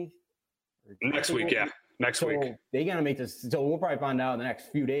 9th. Next week. Next week. They got to make this. So we'll probably find out in the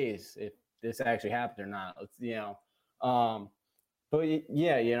next few days if this actually happens or not. The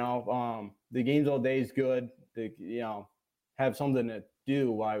games all day is good. Have something to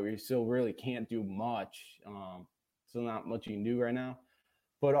do while we still really can't do much. Still not much you can do right now.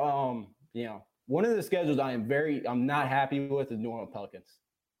 But one of the schedules I'm not happy with is New Orleans Pelicans.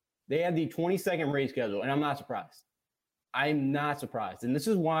 They have the 22nd race schedule, and I'm not surprised. I'm not surprised, and this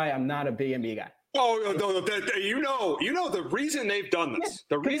is why I'm not a big NBA guy. Oh no! The reason they've done this,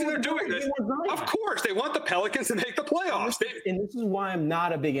 the reason they're doing this, of course, they want the Pelicans to make the playoffs. And this is why I'm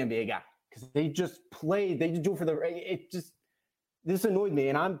not a big NBA guy because they just play. They just do it for this annoyed me,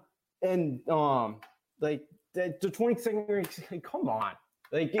 and the 22nd race. Come on.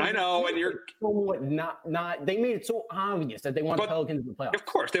 I know, and you're not. They made it so obvious that they want the Pelicans in the playoffs. Of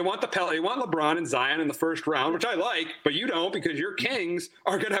course, they want LeBron and Zion in the first round, which I like, but you don't because your Kings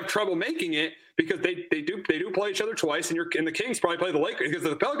are going to have trouble making it because they do play each other twice, and the Kings probably play the Lakers because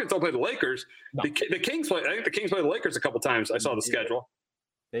the Pelicans don't play the Lakers. No. The Kings play. I think the Kings play the Lakers a couple times. I saw the schedule.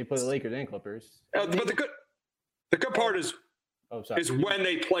 They play the Lakers and Clippers. But the good part is. Is when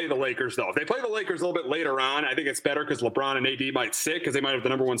they play the Lakers, though. If they play the Lakers a little bit later on, I think it's better because LeBron and AD might sit because they might have the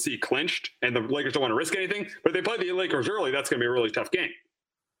number 1 seed clinched, and the Lakers don't want to risk anything. But if they play the Lakers early, that's going to be a really tough game.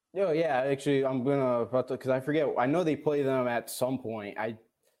 Yeah. Actually, I'm because I forget. I know they play them at some point. They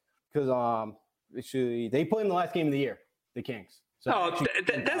play in the last game of the year, the Kings. So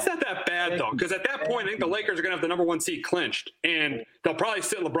that's not that bad, though, because at that point, I think the Lakers are going to have the number 1 seed clinched, and they'll probably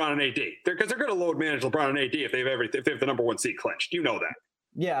sit LeBron and AD because they're going to load manage LeBron and AD if they have the number 1 seed clinched. You know that.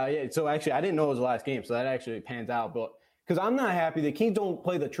 Yeah. So actually, I didn't know it was the last game, so that actually pans out. But because I'm not happy, the Kings don't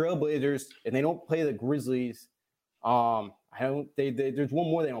play the Trailblazers and they don't play the Grizzlies. There's one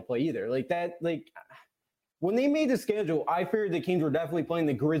more they don't play either. When they made the schedule, I figured the Kings were definitely playing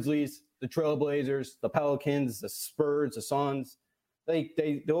the Grizzlies, the Trailblazers, the Pelicans, the Spurs, the Suns. They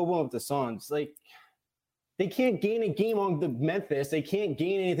went with the Suns. They can't gain a game on the Memphis. They can't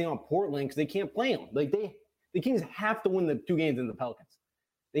gain anything on Portland because they can't play them. The Kings have to win the 2 games in the Pelicans.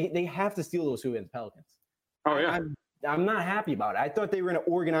 They have to steal those 2 against the Pelicans. Oh yeah. I'm not happy about it. I thought they were going to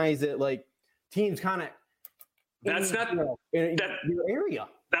organize it teams kind of. That's not your area.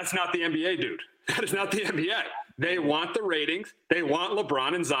 That's not the NBA, dude. That is not the NBA. They want the ratings. They want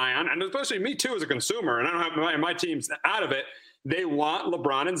LeBron and Zion, and especially me too as a consumer. And I don't have my teams out of it. They want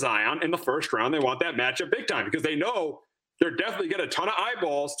LeBron and Zion in the first round. They want that matchup big time because they know they're definitely getting a ton of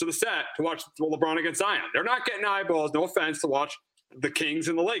eyeballs to the set to watch LeBron against Zion. They're not getting eyeballs, no offense, to watch the Kings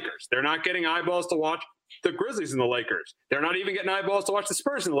and the Lakers. They're not getting eyeballs to watch the Grizzlies and the Lakers. They're not even getting eyeballs to watch the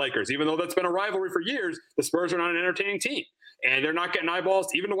Spurs and the Lakers, even though that's been a rivalry for years. The Spurs are not an entertaining team. And they're not getting eyeballs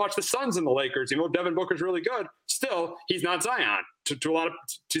even to watch the Suns and the Lakers. Even though Devin Booker's really good, still, he's not Zion. To a lot of,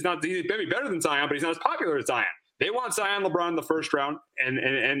 he's maybe better than Zion, but he's not as popular as Zion. They want Zion, LeBron in the first round, and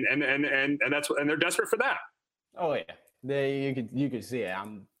they're desperate for that. Oh yeah, you could see it.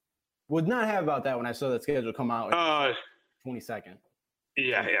 Would not have about that when I saw that schedule come out. 22nd.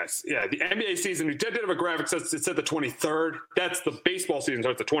 Yeah. The NBA season, we did have a graphic that said the 23rd. That's the baseball season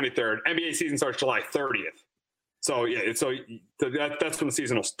starts the 23rd. NBA season starts July 30th. So that's when the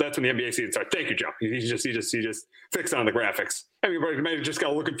season. That's when the NBA season starts. Thank you, Joe. He just fixed on the graphics. Everybody may have just got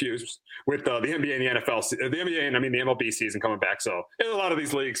a little confused with the NBA and the NFL, the NBA and the MLB season coming back. So a lot of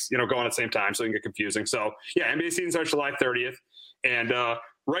these leagues, go on at the same time, so it can get confusing. So yeah, NBA season starts July 30th, and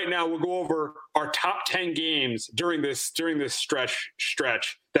right now we'll go over our top 10 games during this stretch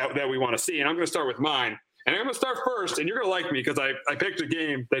that we want to see, and I'm going to start with mine. And I'm going to start first, and you're going to like me because I picked a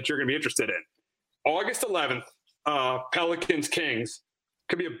game that you're going to be interested in. August 11th. Pelicans Kings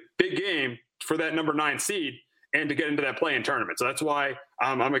could be a big game for that number 9 seed and to get into that play-in tournament. So that's why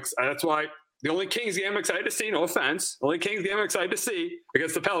that's why the only Kings game I'm excited to see, no offense, the only Kings game I'm excited to see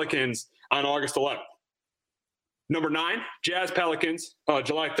against the Pelicans on August 11th. Number 9, Jazz Pelicans,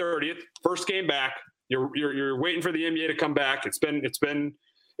 July 30th, first game back. You're waiting for the NBA to come back. It's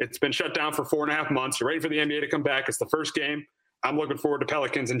been shut down for 4.5 months. You're waiting for the NBA to come back. It's the first game. I'm looking forward to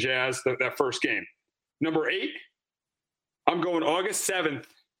Pelicans and Jazz that first game. Number 8. I'm going August 7th,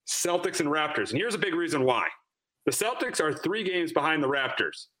 Celtics and Raptors. And here's a big reason why. The Celtics are 3 games behind the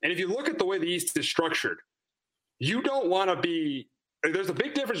Raptors. And if you look at the way the East is structured, you don't want to be – there's a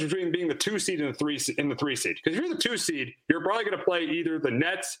big difference between being the 2 seed and the 3 seed. Because if you're the 2 seed, you're probably going to play either the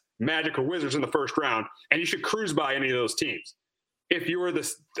Nets, Magic, or Wizards in the first round, and you should cruise by any of those teams. If you were the 2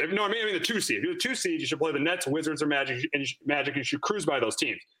 seed. If you're the 2 seed, you should play the Nets, Wizards, or Magic, and you should cruise by those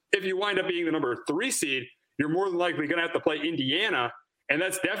teams. If you wind up being the number 3 seed, you're more than likely going to have to play Indiana, and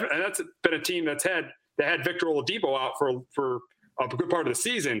that's been a team that had Victor Oladipo out for a good part of the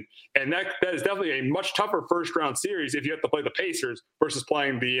season, and that is definitely a much tougher first round series if you have to play the Pacers versus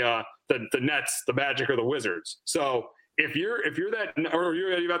playing the Nets, the Magic, or the Wizards. So if you're that, or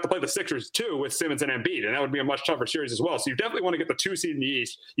you have to play the Sixers too with Simmons and Embiid, and that would be a much tougher series as well. So you definitely want to get the 2 seed in the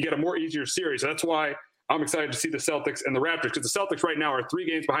East. You get a more easier series. So that's why I'm excited to see the Celtics and the Raptors, because the Celtics right now are 3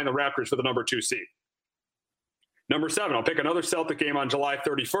 games behind the Raptors for the number 2 seed. Number 7, I'll pick another Celtic game on July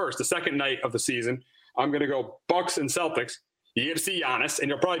 31st, the second night of the season. I'm going to go Bucks and Celtics. You get to see Giannis, and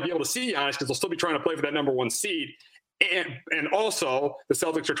you'll probably be able to see Giannis because they'll still be trying to play for that number 1 seed. And also, the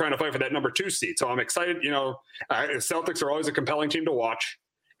Celtics are trying to fight for that number 2 seed. So I'm excited. The Celtics are always a compelling team to watch.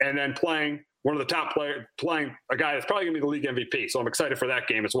 And then playing one of the top players, playing a guy that's probably going to be the league MVP. So I'm excited for that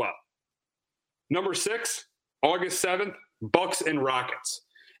game as well. Number 6, August 7th, Bucks and Rockets.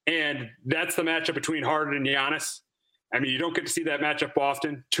 And that's the matchup between Harden and Giannis. I mean, you don't get to see that matchup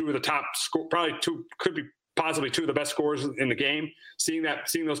often. 2 of the top probably 2 could be possibly 2 of the best scorers in the game. Seeing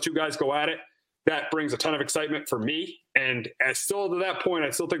those 2 guys go at it, that brings a ton of excitement for me. And still to that point,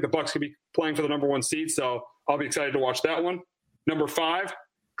 I still think the Bucks could be playing for the number 1 seed. So I'll be excited to watch that one. Number 5,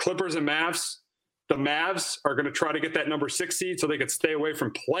 Clippers and Mavs. The Mavs are going to try to get that number 6 seed so they could stay away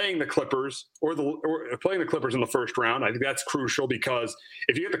from playing the Clippers or playing the Clippers in the first round. I think that's crucial because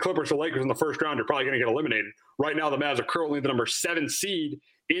if you get the Clippers or Lakers in the first round, you're probably going to get eliminated. Right now, the Mavs are currently the number 7 seed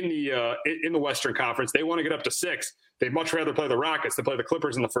in the Western Conference. They want to get up to 6. They'd much rather play the Rockets than play the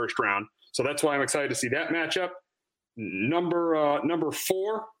Clippers in the first round. So that's why I'm excited to see that matchup. Number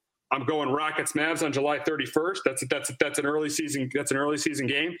 4. I'm going Rockets Mavs on July 31st. That's an early season. That's an early season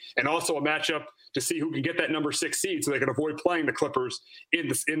game, and also a matchup to see who can get that number 6 seed, so they can avoid playing the Clippers in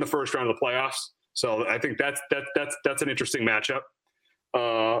the first round of the playoffs. So I think that's an interesting matchup.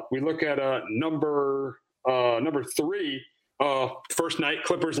 We look at number 3. First night,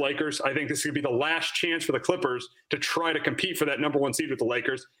 Clippers Lakers. I think this could be the last chance for the Clippers to try to compete for that number 1 seed with the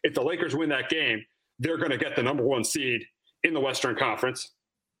Lakers. If the Lakers win that game, they're going to get the number 1 seed in the Western Conference.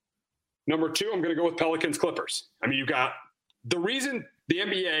 Number 2, I'm going to go with Pelicans Clippers. I mean, you got the reason the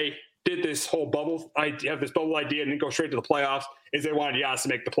NBA did this whole bubble idea, and didn't go straight to the playoffs, is they wanted Giannis to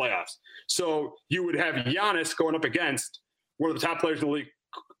make the playoffs. So you would have Giannis going up against one of the top players in the league,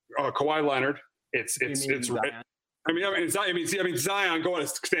 Kawhi Leonard. Zion going.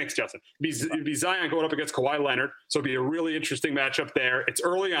 Thanks, Justin. It'd be Zion going up against Kawhi Leonard. So it'd be a really interesting matchup there. It's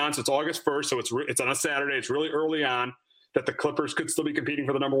early on, so it's August 1st, so it's on a Saturday. It's really early on that the Clippers could still be competing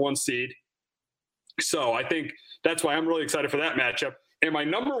for the number 1 seed. So I think that's why I'm really excited for that matchup. And my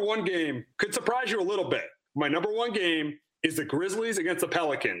number 1 game could surprise you a little bit. My number 1 game is the Grizzlies against the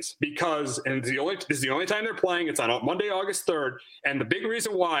Pelicans this is the only time they're playing. It's on Monday, August 3rd. And the big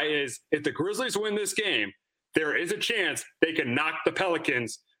reason why is if the Grizzlies win this game, there is a chance they can knock the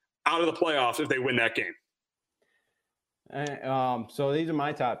Pelicans out of the playoffs if they win that game. So these are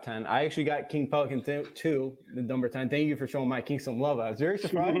my top 10. I actually got King Pelican 2, the number 10. Thank you for showing my King some love. I was very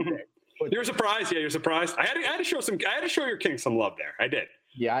surprised. You're surprised? Yeah, you're surprised. I had to show your King some love there. I did.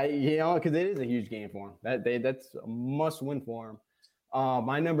 Yeah, because it is a huge game for him. That's a must-win for him.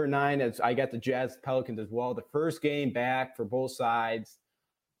 My number 9 is I got the Jazz Pelicans as well. The first game back for both sides.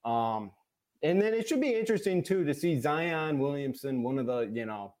 And then it should be interesting too to see Zion Williamson, one of the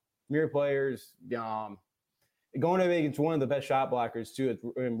mirror players, going up against one of the best shot blockers too,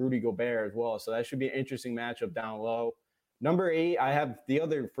 and Rudy Gobert as well. So that should be an interesting matchup down low. Number 8, I have the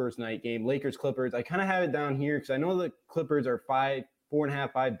other first night game, Lakers Clippers. I kind of have it down here because I know the Clippers are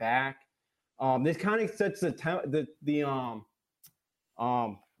 4.5, 5 back. This kind of sets this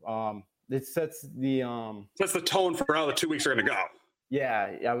sets the tone for how the 2 weeks are going to go.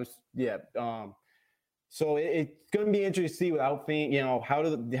 So it's going to be interesting to see without fans,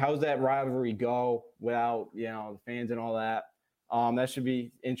 how's that rivalry go without, the fans and all that. That should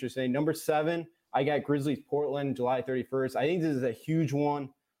be interesting. Number 7, I got Grizzlies Portland, July 31st. I think this is a huge one.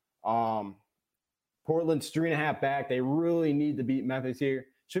 Portland's 3.5 back. They really need to beat Memphis here.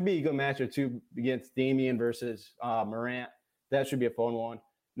 Should be a good matchup too against Damian versus Morant. That should be a fun one.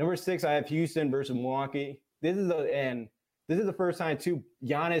 Number 6, I have Houston versus Milwaukee. This is the first time too.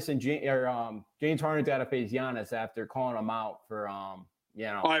 Giannis and James Harden's got to face Giannis after calling him out for I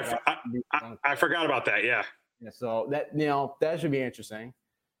forgot about that. Yeah. So that should be interesting.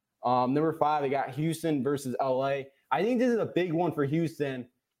 Number 5, I got Houston versus LA. I think this is a big one for Houston.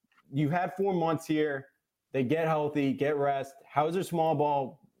 You've had 4 months here. They get healthy, get rest. How's their small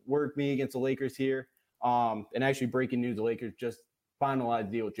ball work me against the Lakers here? And actually, breaking news: the Lakers just finalized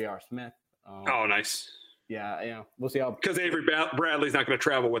the deal with J.R. Smith. Oh, nice. Yeah, we'll see how. Because Avery Bradley's not going to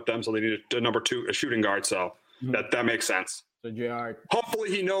travel with them, so they need a number 2, a shooting guard. So that makes sense. So JR. Hopefully,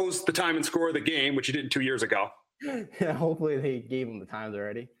 he knows the time and score of the game, which he didn't 2 years ago. Yeah, hopefully they gave him the times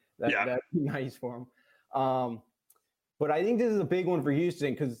already. That'd be nice for him. But I think this is a big one for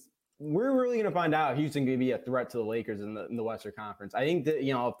Houston because we're really going to find out Houston can be a threat to the Lakers in the Western Conference. I think that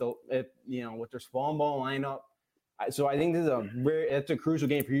if with their small ball lineup. So I think this is it's a crucial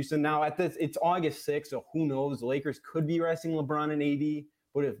game for Houston. Now it's August 6th, so who knows? The Lakers could be resting LeBron and AD,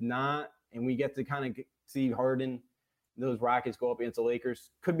 but if not, and we get to kind of see Harden, those Rockets go up against the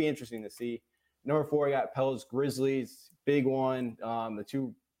Lakers, could be interesting to see. Number 4, I got Pels Grizzlies, big one. The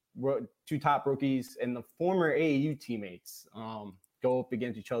two top rookies and the former AAU teammates go up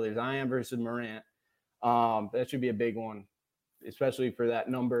against each other. Zion versus Morant. That should be a big one, especially for that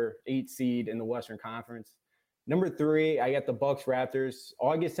number 8 seed in the Western Conference. Number 3, I got the Bucks Raptors.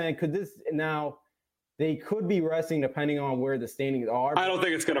 August 10th. They could be resting depending on where the standings are. I don't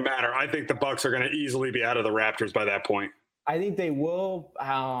think it's going to matter. I think the Bucks are going to easily be out of the Raptors by that point. I think they will.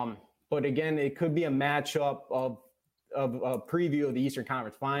 But again, it could be a matchup of a preview of the Eastern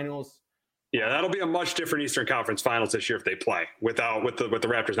Conference Finals. Yeah, that'll be a much different Eastern Conference Finals this year if they play with the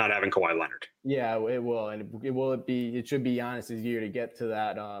Raptors not having Kawhi Leonard. Yeah, it will, and it should be Giannis' year to get to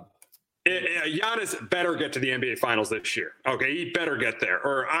that. Giannis better get to the NBA Finals this year. Okay, he better get there,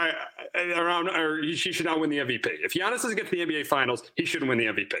 or he should not win the MVP. If Giannis doesn't get to the NBA Finals, he shouldn't win the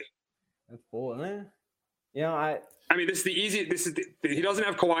MVP. That's cool, man. I mean, he doesn't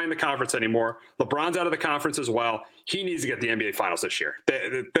have Kawhi in the conference anymore. LeBron's out of the conference as well. He needs to get the NBA Finals this year.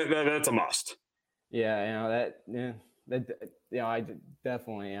 That's a must. Yeah, I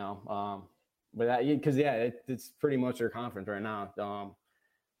definitely, but that, because it's pretty much their conference right now.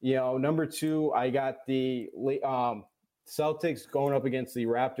 Number 2, I got the Celtics going up against the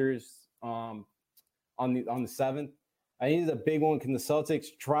Raptors on the 7th. I think it's a big one. Can the Celtics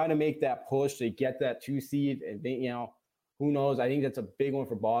try to make that push to get that 2 seed? And who knows? I think that's a big one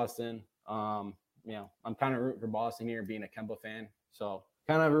for Boston. I'm kind of rooting for Boston here, being a Kemba fan. So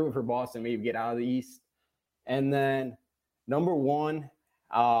kind of rooting for Boston, maybe get out of the East. And then number 1,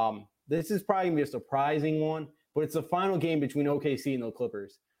 this is probably going to be a surprising one, but it's the final game between OKC and the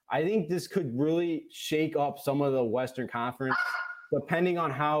Clippers. I think this could really shake up some of the Western Conference, depending on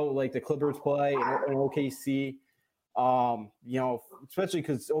how the Clippers play and OKC. Especially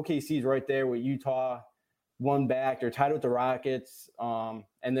because OKC is right there with Utah, 1 back. They're tied with the Rockets,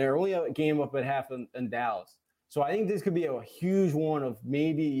 and they're only a game up at half in Dallas. So I think this could be a huge one of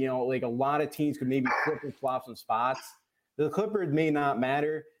maybe, a lot of teams could maybe flip and flop some spots. The Clippers may not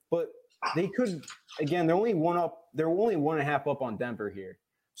matter, but they could. Again, they're only 1.5 up on Denver here.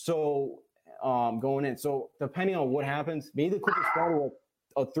 So going in. So depending on what happens, maybe the Clippers fall with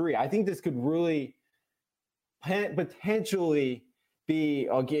a 3. I think this could really potentially be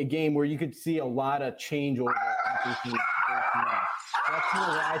a game where you could see a lot of changeover. That's kind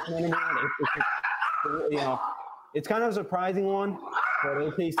of why I kind of it's kind of a surprising one, but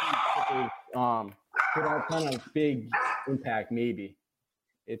OKC could have kind of big impact maybe.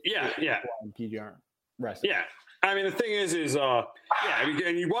 PGR rest. Yeah. I mean, the thing is,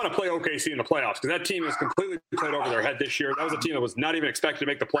 and you want to play OKC in the playoffs because that team has completely played over their head this year. That was a team that was not even expected to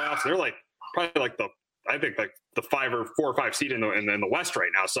make the playoffs. They're probably the 4 or 5 seed in the West right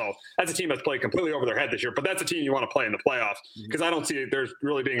now. So that's a team that's played completely over their head this year. But that's a team you want to play in the playoffs because I don't see there's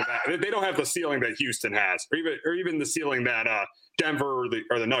really being that. They don't have the ceiling that Houston has, or even the ceiling that Denver or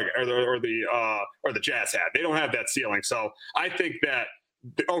the Nugget or the Jazz had. They don't have that ceiling. So I think that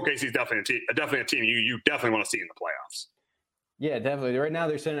the OKC is definitely a team you definitely want to see in the playoffs. Yeah, definitely. Right now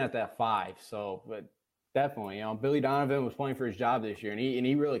they're sitting at that 5. So, but definitely, Billy Donovan was playing for his job this year, and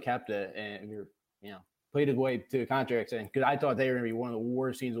he really kept it, and played his way to the contracts. And because I thought they were going to be one of the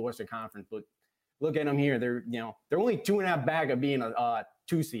worst teams in the Western Conference, but look at them here. They're only 2.5 back of being a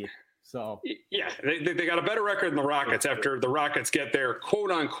 2 seed. So yeah, they got a better record than the Rockets after the Rockets get their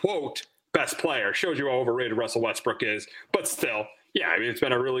quote unquote best player. Shows you how overrated Russell Westbrook is, but still. Yeah, I mean, it's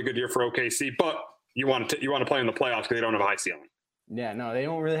been a really good year for OKC, but you want to play in the playoffs because they don't have a high ceiling. Yeah, no, they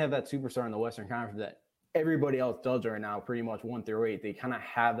don't really have that superstar in the Western Conference that everybody else does right now, pretty much 1 through 8. They kind of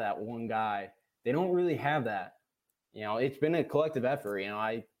have that one guy. They don't really have that. It's been a collective effort.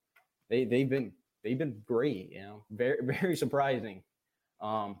 They've been great. Very very surprising.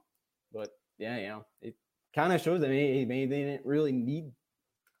 But yeah, it kind of shows that maybe they didn't really need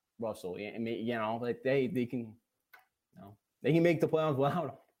Russell. Like they can. They can make the playoffs without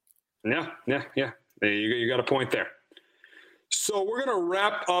him. Yeah. You got a point there. So we're going to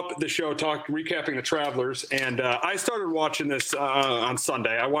wrap up the show recapping the Travelers. And I started watching this on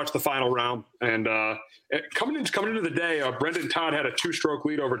Sunday. I watched the final round. And coming into the day, Brendan Todd had a 2-stroke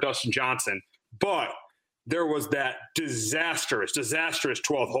lead over Dustin Johnson. But there was that disastrous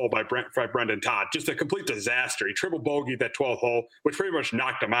 12th hole by Brendan Todd. Just a complete disaster. He triple bogeyed that 12th hole, which pretty much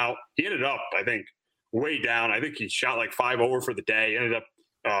knocked him out. He ended up, I think, way down. I think he shot like 5 over for the day. Ended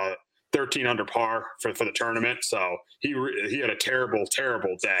up 13 under par for the tournament. So he had a terrible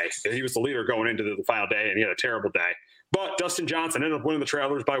day. He was the leader going into the final day, and he had a terrible day. But Dustin Johnson ended up winning the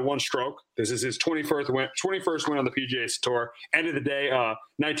Travelers by 1 stroke. This is his 21st win on the PGA Tour. Ended the day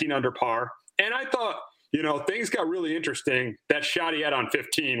 19 under par. And I thought, things got really interesting. That shot he had on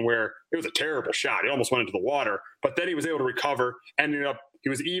 15, where it was a terrible shot. He almost went into the water, but then he was able to recover. He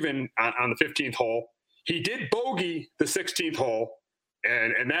was even on the 15th hole. He did bogey the 16th hole,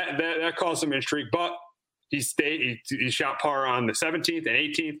 and that caused some intrigue. But he stayed. He shot par on the 17th and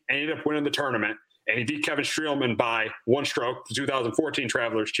 18th, and ended up winning the tournament. And he beat Kevin Streelman by 1 stroke, the 2014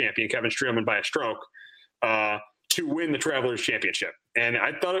 Travelers champion, Kevin Streelman by a stroke, to win the Travelers championship. And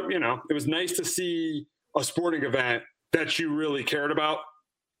I thought it was nice to see a sporting event that you really cared about,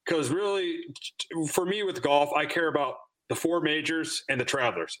 because really, for me with golf, I care about the 4 majors and the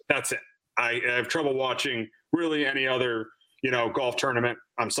Travelers. That's it. I have trouble watching really any other, golf tournament.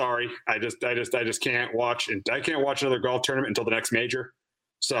 I'm sorry. I just can't watch, and I can't watch another golf tournament until the next major.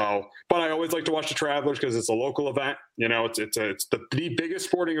 So, but I always like to watch the Travelers because it's a local event. It's the biggest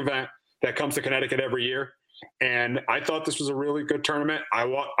sporting event that comes to Connecticut every year. And I thought this was a really good tournament. I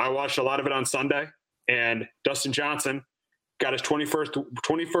watched a lot of it on Sunday, and Dustin Johnson got his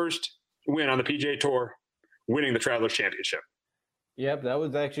 21st win on the PGA Tour, winning the Travelers Championship. Yep, that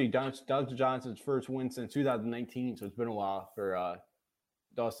was actually Dustin Johnson's first win since 2019, so it's been a while for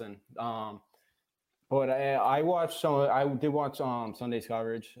Dustin. But I watched some. I did watch Sunday's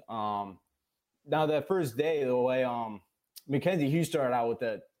coverage. Now that first day, the way Mackenzie Hughes started out with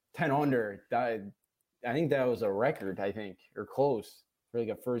the 10 under, I think that was a record. I think or close for like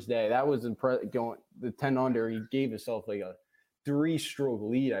a first day. That was going the 10 under. He gave himself like a 3-stroke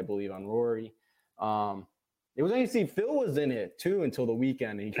lead, I believe, on Rory. It was nice to see Phil was in it too until the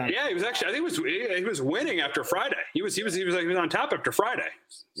weekend. And he was actually. I think he was winning after Friday. He was on top after Friday.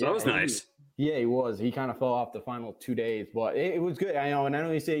 So that was nice. He was. He kind of fell off the final 2 days, but it was good. I know, and I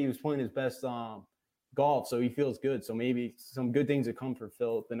know he said he was playing his best golf, so he feels good. So maybe some good things to come for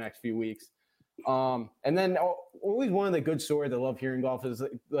Phil the next few weeks. And then always one of the good stories I love hearing golf is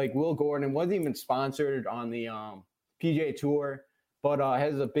like Will Gordon wasn't even sponsored on the PGA Tour, but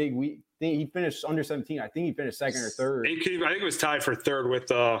has a big week. He finished under 17. I think he finished second or third. I think it was tied for third with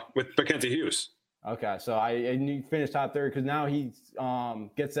Mackenzie Hughes. Okay, so he finished top third because now he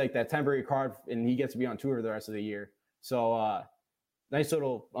gets like that temporary card and he gets to be on tour the rest of the year. So nice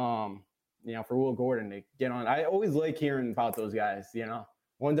little for Will Gordon to get on. I always like hearing about those guys.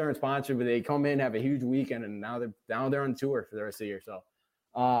 One during sponsor, but they come in, have a huge weekend, and now they're on tour for the rest of the year. So,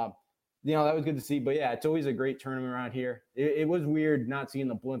 that was good to see. But yeah, it's always a great tournament around here. It was weird not seeing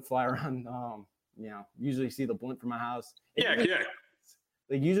the blimp fly around. Usually see the blimp from my house. Yeah.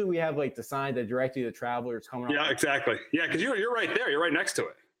 Like usually we have like the sign that direct you to travelers coming up. Yeah, exactly. Yeah, because you're right there. You're right next to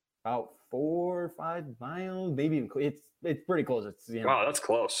it. About 4 or 5 miles, maybe even it's pretty close. It's wow, that's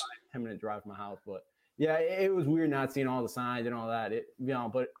close. 10-minute drive from my house, but yeah, it was weird not seeing all the signs and all that.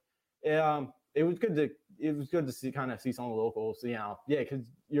 But it was good to see see some of the locals.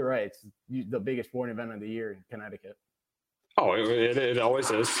 Because you're right, it's the biggest sporting event of the year in Connecticut. Oh, it always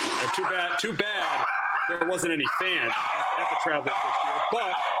is. And too bad there wasn't any fans at the Travelers this year,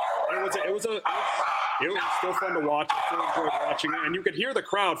 but it was still fun to watch. I still enjoyed watching it, and you could hear the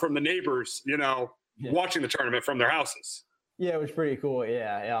crowd from the neighbors, watching the tournament from their houses. Yeah, it was pretty cool.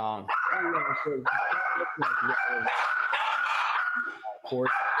 Yeah. Of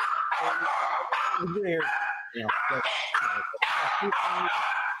course.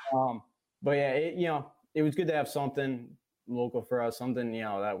 But yeah, it was good to have something local for us, something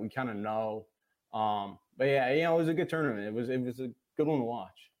that we kind of know. But yeah, it was a good tournament. It was a good one to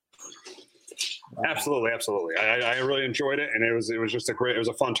watch. Absolutely. I really enjoyed it, and it was just it was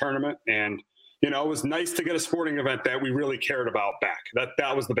a fun tournament, and it was nice to get a sporting event that we really cared about back.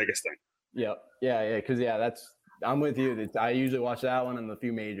 That was the biggest thing. Yeah, because I'm with you. I usually watch that one and the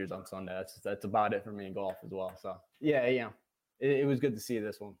few majors on Sunday. That's about it for me in golf as well. So yeah, it was good to see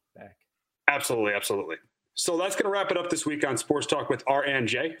this one back. Absolutely. So that's going to wrap it up this week on Sports Talk with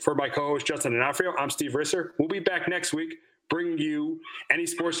R&J. For my co-host Justin D'Onofrio, I'm Steve Risser. We'll be back next week, bringing you any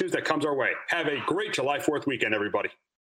sports news that comes our way. Have a great July 4th weekend, everybody.